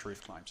religious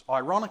truth claims.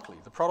 Ironically,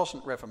 the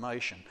Protestant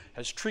Reformation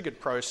has triggered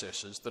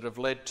processes that have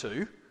led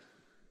to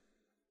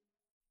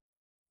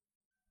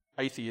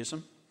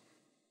atheism,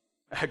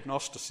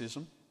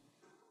 agnosticism,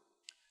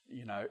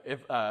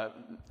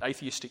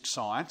 atheistic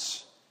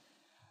science,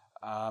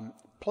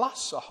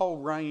 plus a whole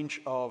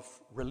range of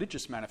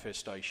religious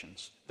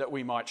manifestations that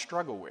we might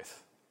struggle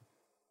with,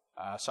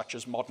 such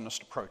as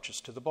modernist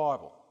approaches to the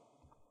Bible.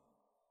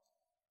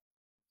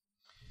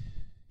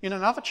 In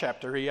another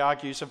chapter, he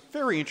argues a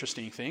very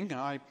interesting thing.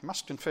 I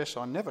must confess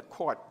I never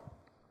quite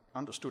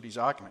understood his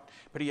argument,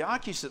 but he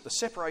argues that the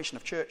separation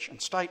of church and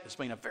state has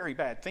been a very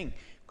bad thing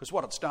because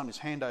what it's done is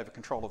hand over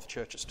control of the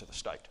churches to the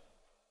state.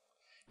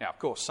 Now, of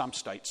course, some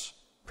states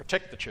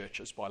protect the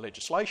churches by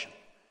legislation,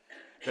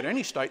 but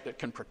any state that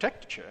can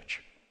protect a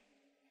church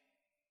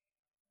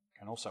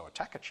can also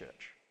attack a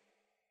church.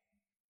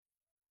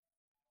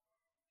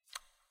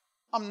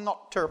 I'm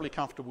not terribly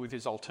comfortable with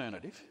his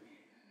alternative.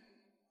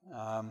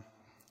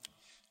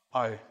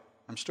 I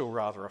am still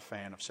rather a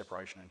fan of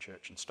separation in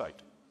church and state.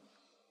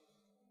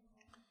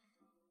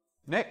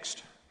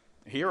 Next,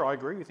 here I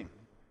agree with him.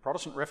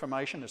 Protestant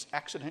Reformation has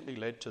accidentally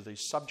led to the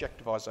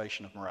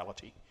subjectivisation of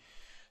morality.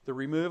 The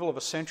removal of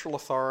a central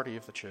authority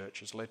of the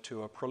church has led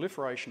to a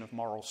proliferation of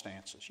moral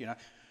stances.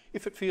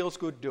 If it feels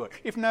good, do it.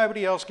 If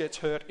nobody else gets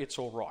hurt, it's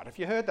all right. Have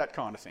you heard that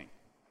kind of thing?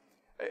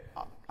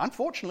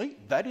 Unfortunately,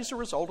 that is a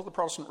result of the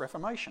Protestant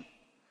Reformation.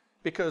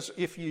 Because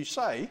if you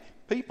say,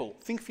 people,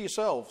 think for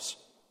yourselves,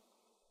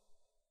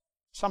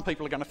 some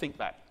people are going to think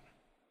that.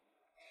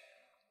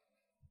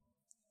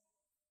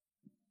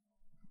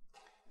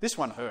 This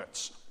one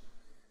hurts.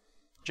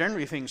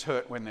 Generally, things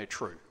hurt when they're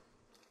true.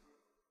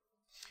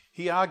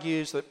 He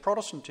argues that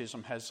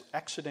Protestantism has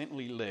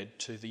accidentally led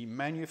to the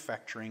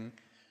manufacturing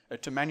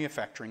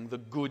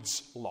the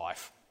goods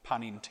life,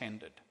 pun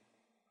intended.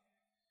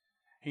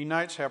 He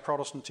notes how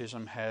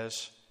Protestantism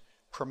has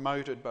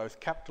promoted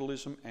both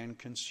capitalism and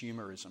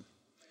consumerism.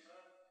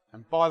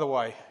 And by the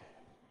way,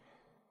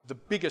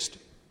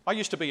 I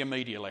used to be a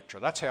media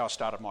lecturer. That's how I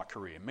started my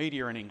career,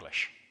 media and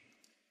English.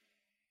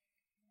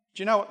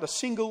 Do you know what the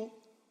single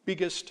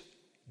biggest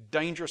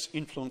dangerous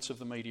influence of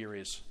the media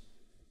is?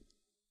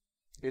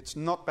 It's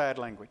not bad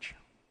language,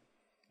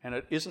 and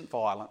it isn't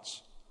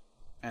violence,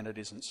 and it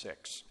isn't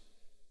sex.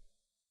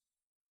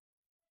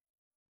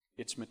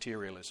 It's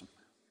materialism.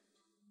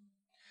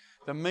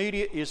 The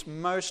media is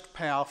most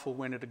powerful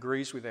when it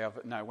agrees with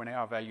when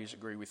our values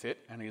agree with it,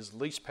 and is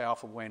least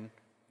powerful when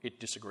it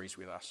disagrees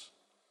with us.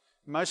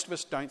 Most of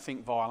us don't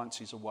think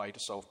violence is a way to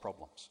solve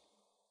problems.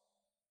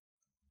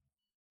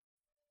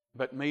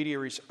 But media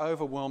is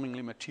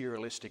overwhelmingly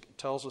materialistic. It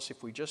tells us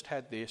if we just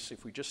had this,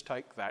 if we just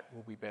take that,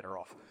 we'll be better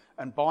off.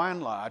 And by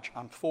and large,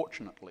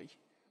 unfortunately,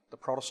 the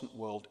Protestant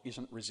world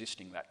isn't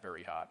resisting that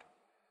very hard.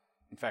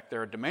 In fact,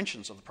 there are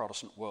dimensions of the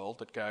Protestant world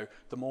that go,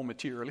 the more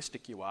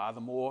materialistic you are,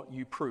 the more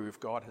you prove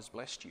God has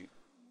blessed you.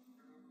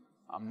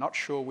 I'm not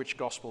sure which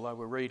gospel they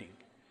were reading,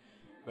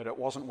 but it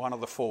wasn't one of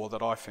the four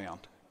that I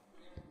found.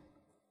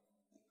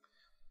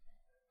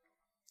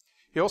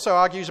 He also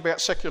argues about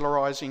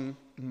secularising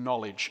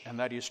knowledge, and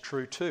that is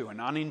true too.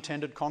 An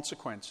unintended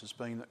consequence has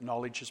been that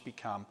knowledge has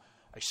become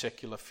a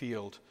secular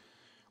field.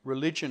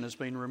 Religion has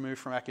been removed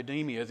from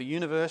academia. The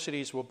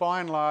universities were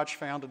by and large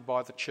founded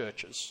by the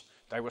churches.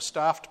 They were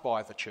staffed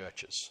by the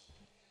churches.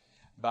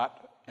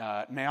 But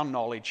now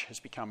knowledge has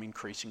become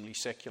increasingly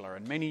secular,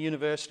 and many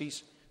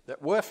universities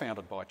that were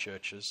founded by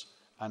churches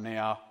are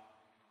now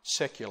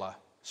secular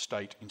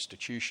state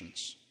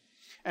institutions.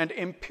 And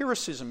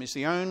empiricism is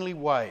the only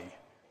way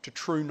to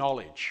true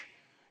knowledge.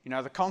 You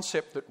know, the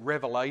concept that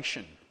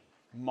revelation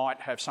might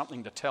have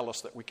something to tell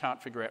us that we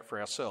can't figure out for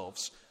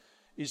ourselves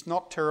is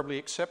not terribly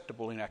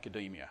acceptable in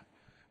academia,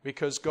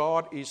 because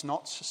God is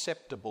not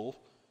susceptible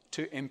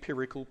to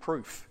empirical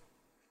proof.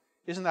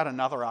 Isn't that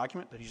another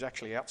argument, that he's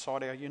actually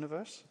outside our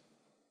universe?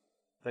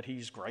 That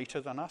he's greater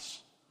than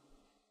us?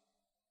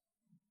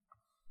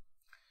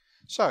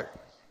 So,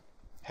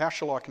 how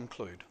shall I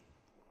conclude?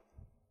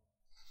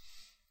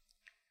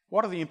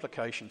 What are the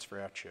implications for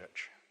our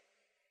church?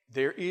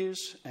 There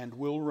is and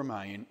will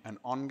remain an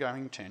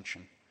ongoing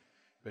tension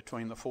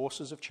between the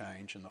forces of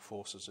change and the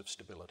forces of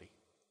stability.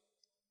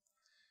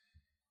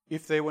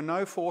 If there were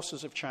no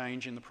forces of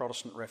change in the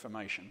Protestant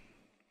Reformation,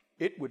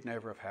 it would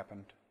never have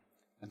happened,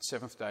 and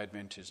Seventh-day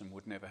Adventism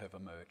would never have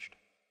emerged.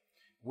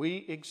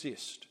 We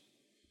exist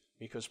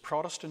because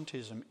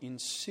Protestantism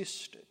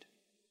insisted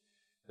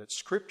that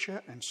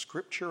Scripture and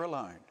Scripture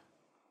alone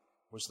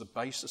was the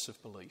basis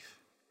of belief,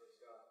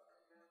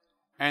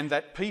 and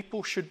that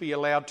people should be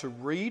allowed to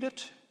read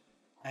it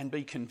and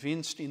be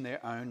convinced in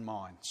their own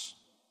minds.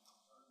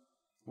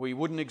 We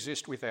wouldn't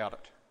exist without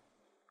it.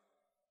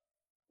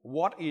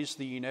 What is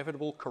the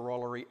inevitable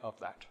corollary of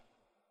that?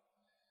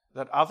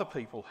 That other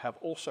people have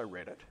also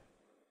read it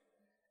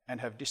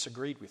and have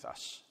disagreed with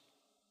us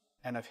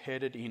and have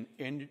headed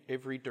in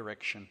every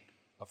direction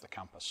of the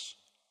compass.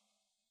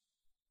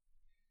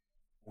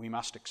 We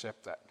must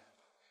accept that.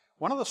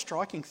 One of the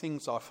striking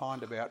things I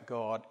find about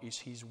God is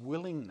his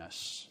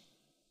willingness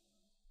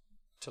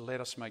to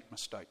let us make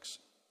mistakes.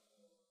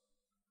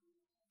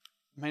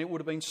 I mean, it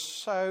would have been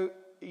so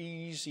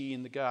easy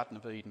in the Garden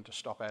of Eden to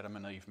stop Adam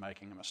and Eve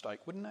making a mistake,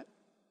 wouldn't it? It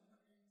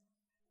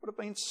would have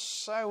been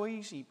so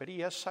easy, but he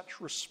has such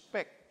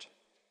respect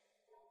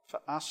for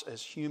us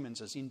as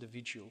humans, as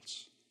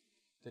individuals,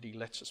 that he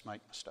lets us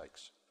make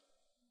mistakes.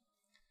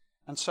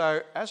 And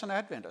so, as an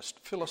Adventist,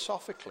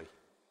 philosophically,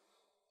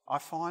 I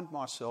find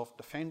myself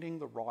defending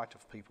the right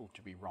of people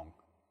to be wrong.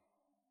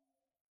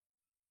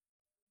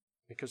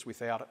 Because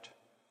without it,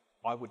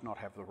 I would not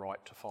have the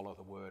right to follow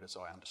the word as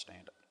I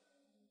understand it.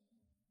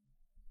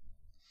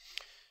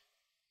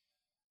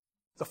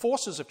 The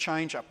forces of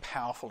change are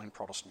powerful in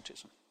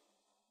Protestantism.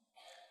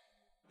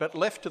 But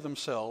left to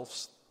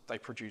themselves, they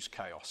produce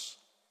chaos.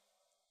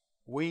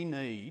 We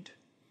need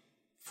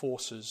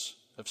forces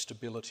of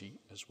stability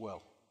as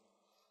well.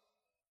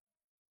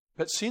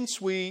 But since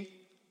we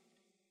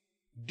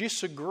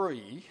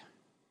disagree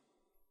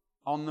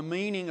on the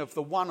meaning of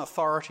the one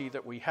authority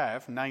that we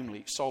have,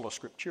 namely sola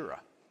scriptura,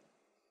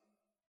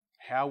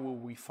 how will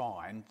we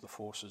find the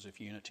forces of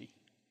unity?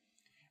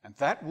 And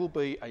that will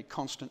be a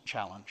constant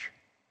challenge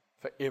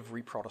for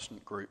every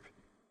Protestant group,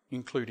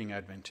 including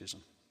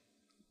Adventism.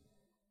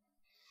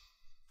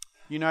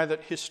 You know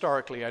that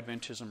historically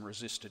Adventism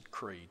resisted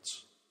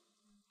creeds.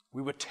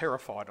 We were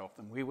terrified of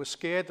them. We were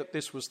scared that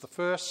this was the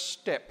first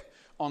step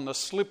on the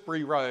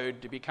slippery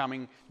road to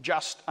becoming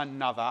just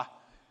another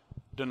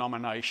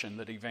denomination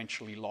that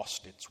eventually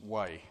lost its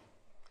way.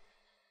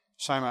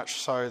 So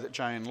much so that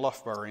Jane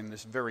Loughborough, in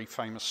this very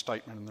famous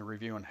statement in the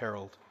Review and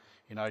Herald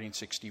in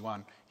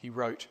 1861, he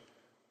wrote,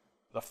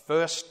 "The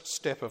first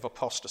step of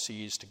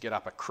apostasy is to get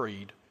up a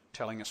creed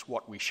telling us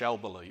what we shall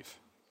believe.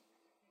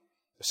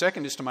 The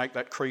second is to make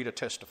that creed a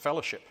test of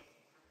fellowship.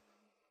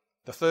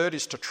 The third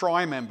is to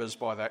try members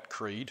by that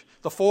creed.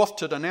 The fourth,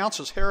 to denounce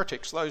as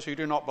heretics those who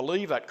do not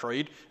believe that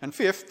creed. And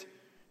fifth,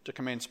 to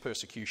commence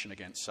persecution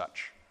against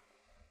such.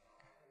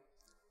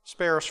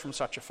 Spare us from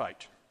such a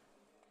fate."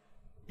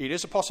 It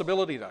is a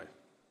possibility, though.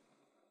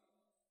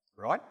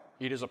 Right?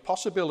 It is a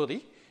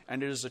possibility,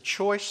 and it is a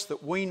choice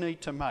that we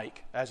need to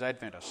make as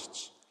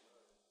Adventists.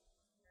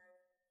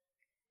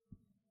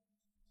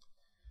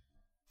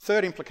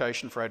 Third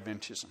implication for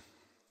Adventism.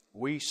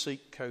 We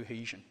seek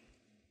cohesion.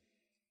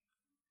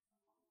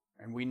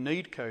 And we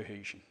need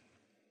cohesion.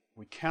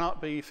 We cannot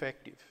be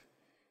effective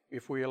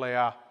if we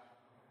allow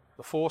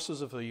the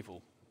forces of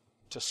evil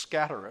to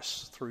scatter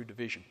us through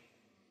division.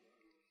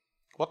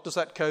 What does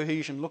that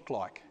cohesion look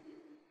like?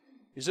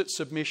 Is it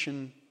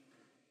submission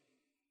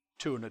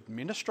to an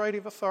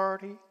administrative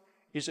authority?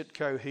 Is it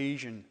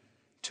cohesion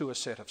to a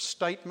set of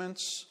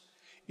statements?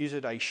 Is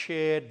it a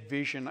shared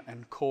vision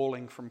and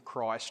calling from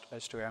Christ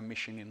as to our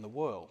mission in the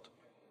world?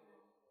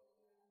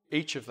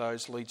 Each of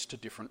those leads to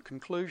different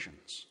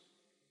conclusions.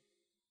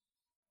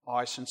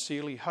 I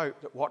sincerely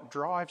hope that what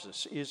drives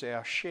us is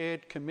our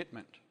shared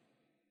commitment,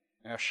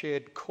 our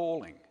shared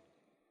calling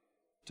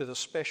to the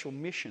special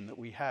mission that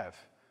we have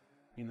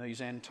in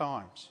these end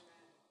times.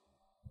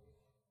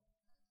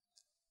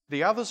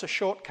 The others are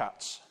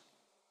shortcuts.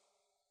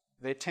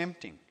 They're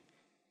tempting,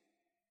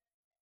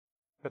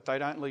 but they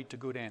don't lead to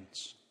good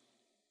ends.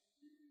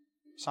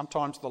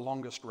 Sometimes the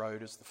longest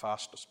road is the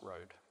fastest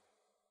road,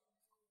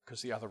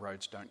 because the other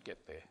roads don't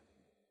get there.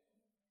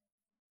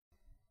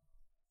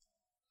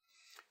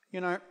 You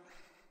know,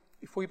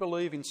 if we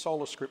believe in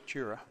sola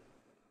scriptura,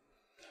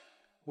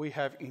 we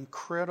have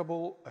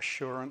incredible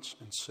assurance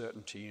and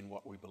certainty in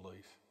what we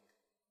believe,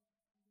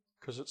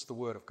 because it's the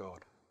Word of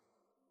God.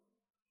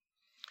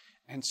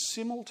 And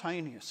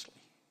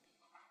simultaneously,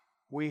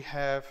 we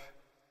have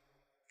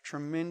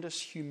tremendous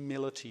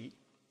humility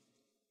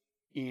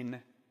in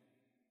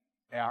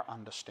our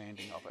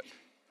understanding of it,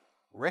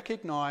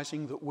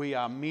 recognising that we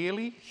are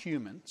merely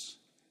humans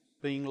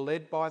being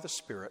led by the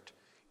Spirit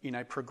in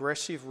a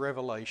progressive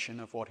revelation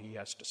of what he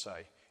has to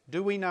say.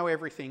 Do we know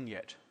everything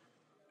yet?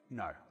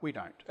 No, we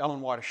don't.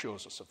 Ellen White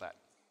assures us of that.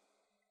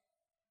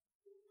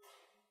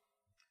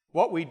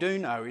 What we do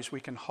know is we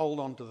can hold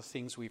on to the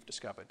things we've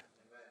discovered.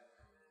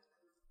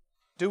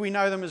 Do we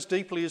know them as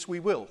deeply as we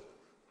will?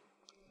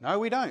 No,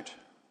 we don't.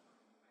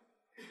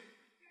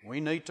 We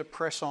need to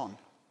press on.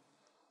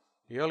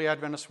 The early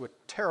Adventists were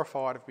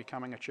terrified of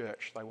becoming a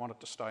church. They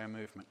wanted to stay a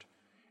movement.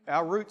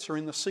 Our roots are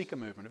in the seeker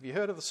movement. Have you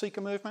heard of the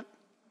seeker movement?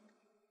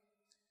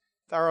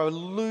 They're a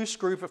loose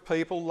group of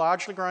people,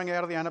 largely growing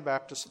out of the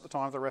Anabaptists at the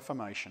time of the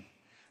Reformation,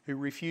 who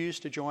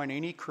refused to join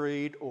any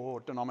creed or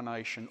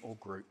denomination or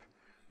group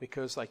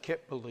because they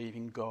kept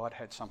believing God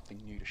had something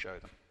new to show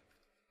them.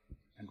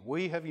 And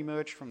we have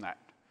emerged from that.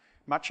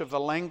 Much of the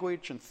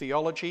language and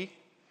theology,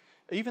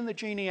 even the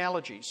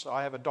genealogies.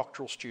 I have a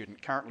doctoral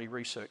student currently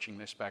researching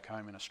this back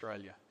home in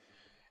Australia.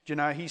 Do you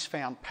know he's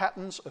found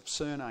patterns of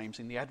surnames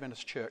in the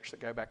Adventist church that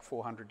go back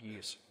 400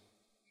 years?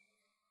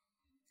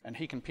 And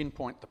he can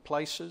pinpoint the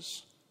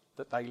places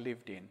that they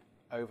lived in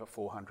over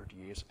 400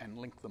 years and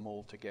link them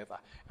all together.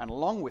 And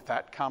along with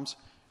that comes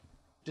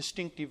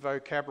distinctive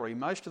vocabulary.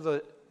 Most of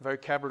the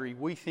vocabulary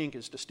we think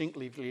is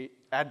distinctively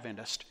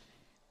Adventist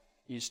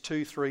is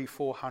 200, 300,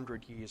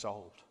 400 years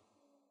old.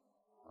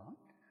 Right?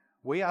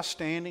 We are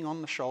standing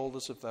on the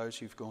shoulders of those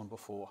who've gone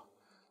before.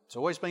 It's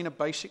always been a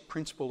basic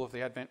principle of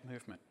the Advent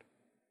movement.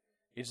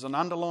 It is an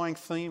underlying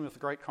theme of the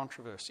great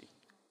controversy.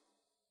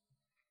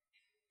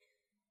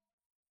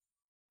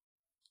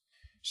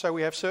 So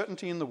we have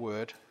certainty in the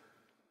word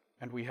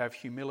and we have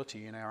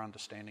humility in our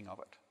understanding of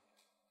it.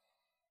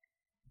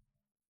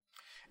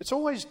 It's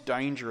always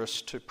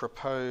dangerous to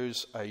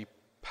propose a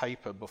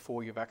paper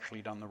before you've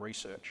actually done the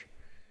research.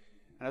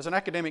 And as an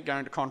academic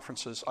going to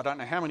conferences, I don't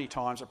know how many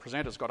times a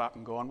presenter's got up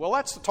and gone, well,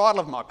 that's the title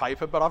of my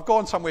paper, but I've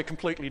gone somewhere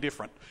completely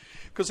different.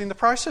 Because in the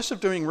process of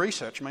doing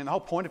research, the whole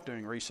point of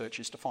doing research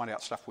is to find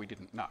out stuff we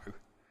didn't know.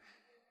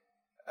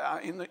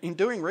 In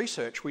doing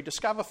research, we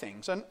discover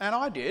things. And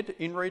I did,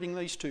 in reading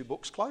these two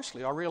books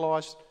closely, I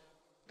realised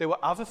there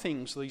were other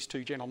things these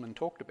two gentlemen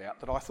talked about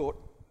that I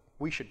thought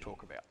we should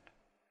talk about.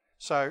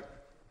 So,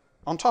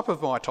 on top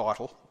of my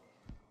title,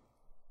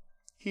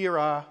 here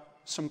are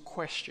some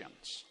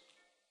questions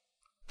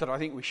that I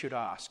think we should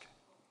ask.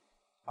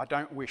 I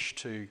don't wish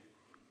to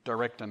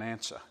direct an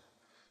answer.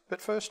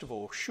 But first of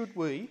all, should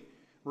we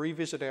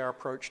revisit our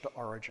approach to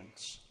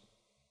origins?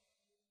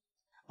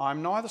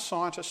 I'm neither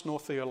scientist nor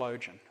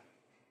theologian,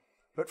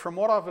 but from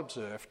what I've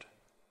observed,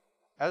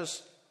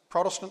 as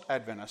Protestant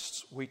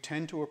Adventists, we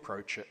tend to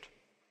approach it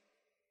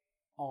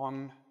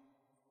on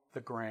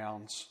the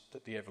grounds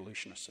that the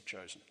evolutionists have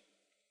chosen.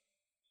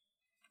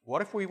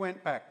 What if we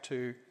went back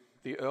to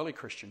the early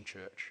Christian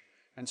church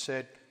and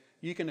said,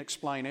 you can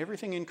explain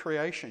everything in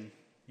creation,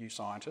 you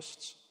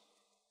scientists,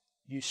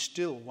 you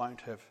still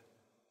won't have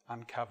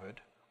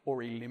uncovered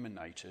or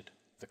eliminated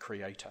the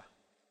Creator.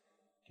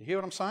 Do you hear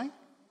what I'm saying?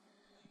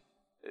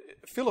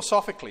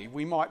 Philosophically,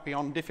 we might be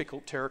on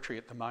difficult territory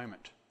at the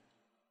moment.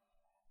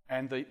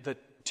 And the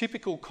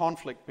typical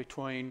conflict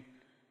between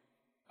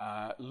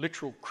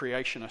literal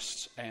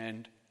creationists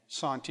and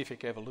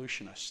scientific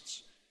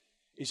evolutionists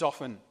is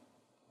often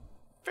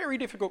very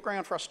difficult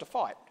ground for us to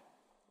fight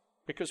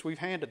because we've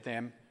handed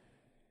them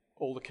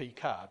all the key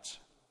cards.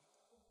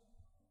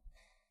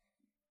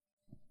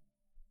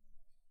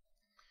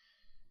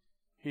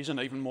 Here's an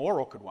even more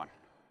awkward one.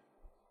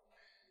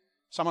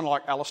 Someone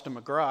like Alistair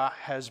McGrath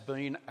has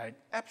been an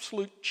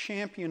absolute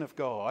champion of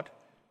God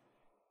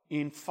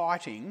in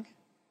fighting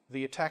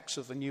the attacks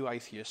of the new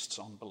atheists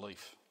on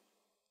belief.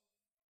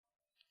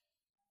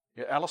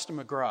 Yet Alistair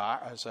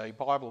McGrath, as a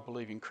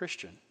Bible-believing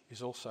Christian,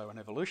 is also an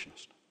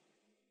evolutionist.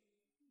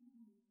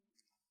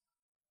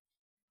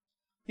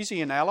 Is he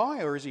an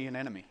ally or is he an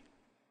enemy?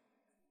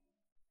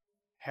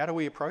 How do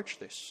we approach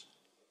this?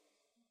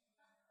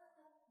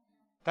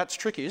 That's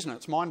tricky, isn't it?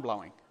 It's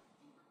mind-blowing.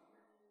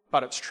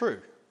 But it's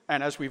true.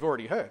 And as we've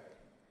already heard,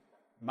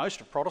 most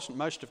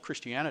of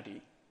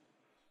Christianity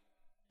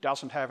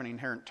doesn't have an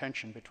inherent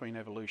tension between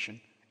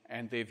evolution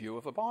and their view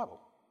of the Bible.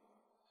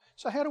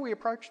 So how do we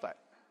approach that?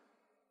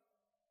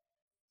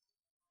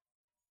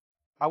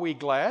 Are we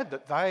glad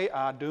that they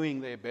are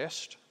doing their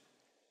best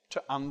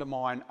to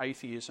undermine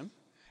atheism?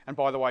 And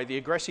by the way, the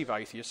aggressive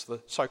atheists, the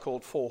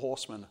so-called four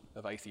horsemen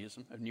of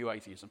atheism, of new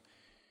atheism,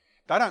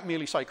 they don't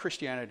merely say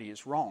Christianity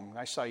is wrong,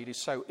 they say it is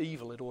so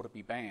evil it ought to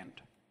be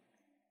banned.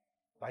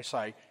 They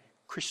say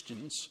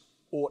Christians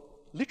ought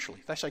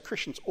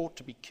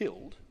to be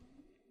killed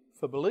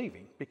for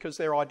believing because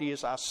their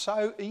ideas are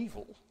so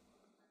evil,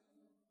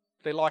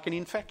 they're like an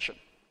infection.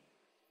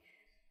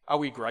 Are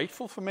we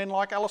grateful for men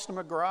like Alistair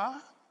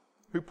McGrath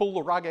who pull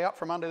the rug out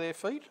from under their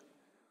feet?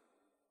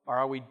 Or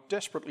are we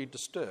desperately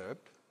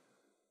disturbed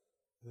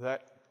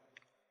that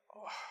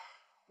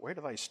where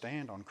do they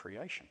stand on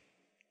creation?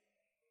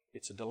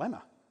 It's a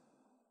dilemma.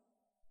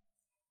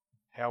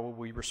 How will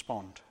we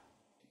respond?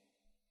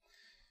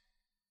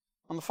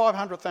 On the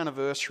 500th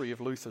anniversary of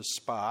Luther's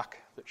spark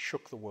that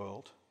shook the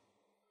world,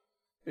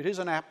 it is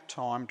an apt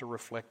time to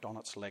reflect on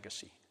its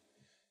legacy.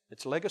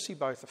 Its legacy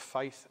both of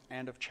faith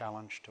and of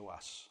challenge to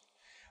us.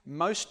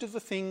 Most of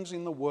the things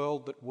in the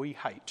world that we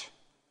hate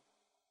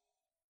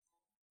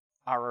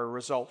are a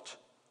result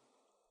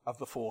of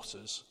the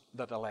forces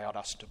that allowed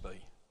us to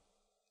be.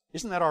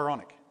 Isn't that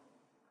ironic?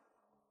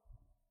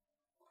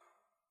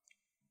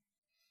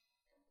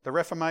 The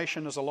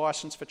Reformation is a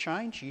licence for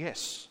change?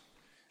 Yes.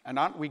 And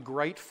aren't we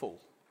grateful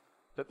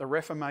that the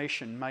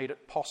Reformation made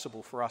it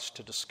possible for us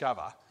to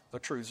discover the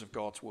truths of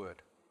God's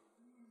Word?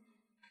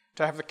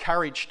 To have the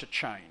courage to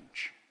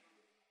change.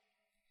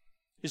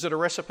 Is it a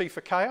recipe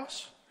for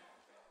chaos?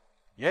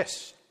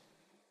 Yes.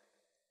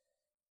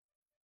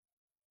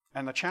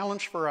 And the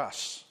challenge for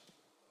us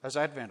as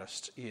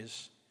Adventists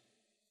is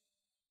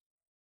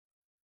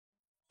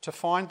to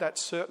find that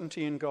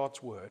certainty in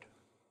God's Word,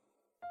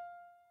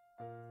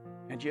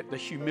 and yet the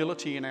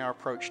humility in our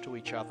approach to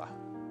each other,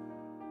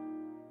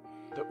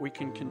 that we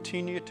can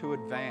continue to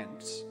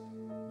advance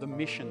the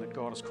mission that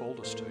God has called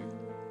us to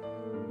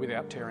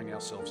without tearing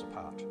ourselves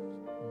apart.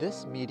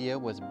 This media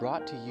was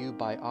brought to you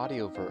by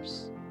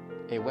Audioverse,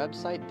 a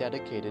website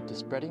dedicated to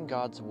spreading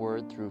God's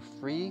Word through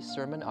free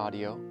sermon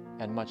audio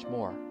and much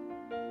more.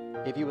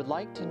 If you would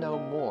like to know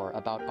more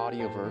about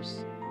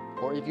Audioverse,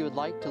 or if you would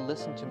like to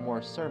listen to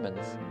more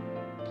sermons,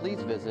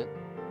 please visit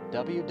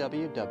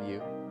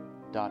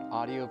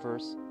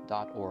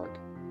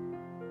www.audioverse.org.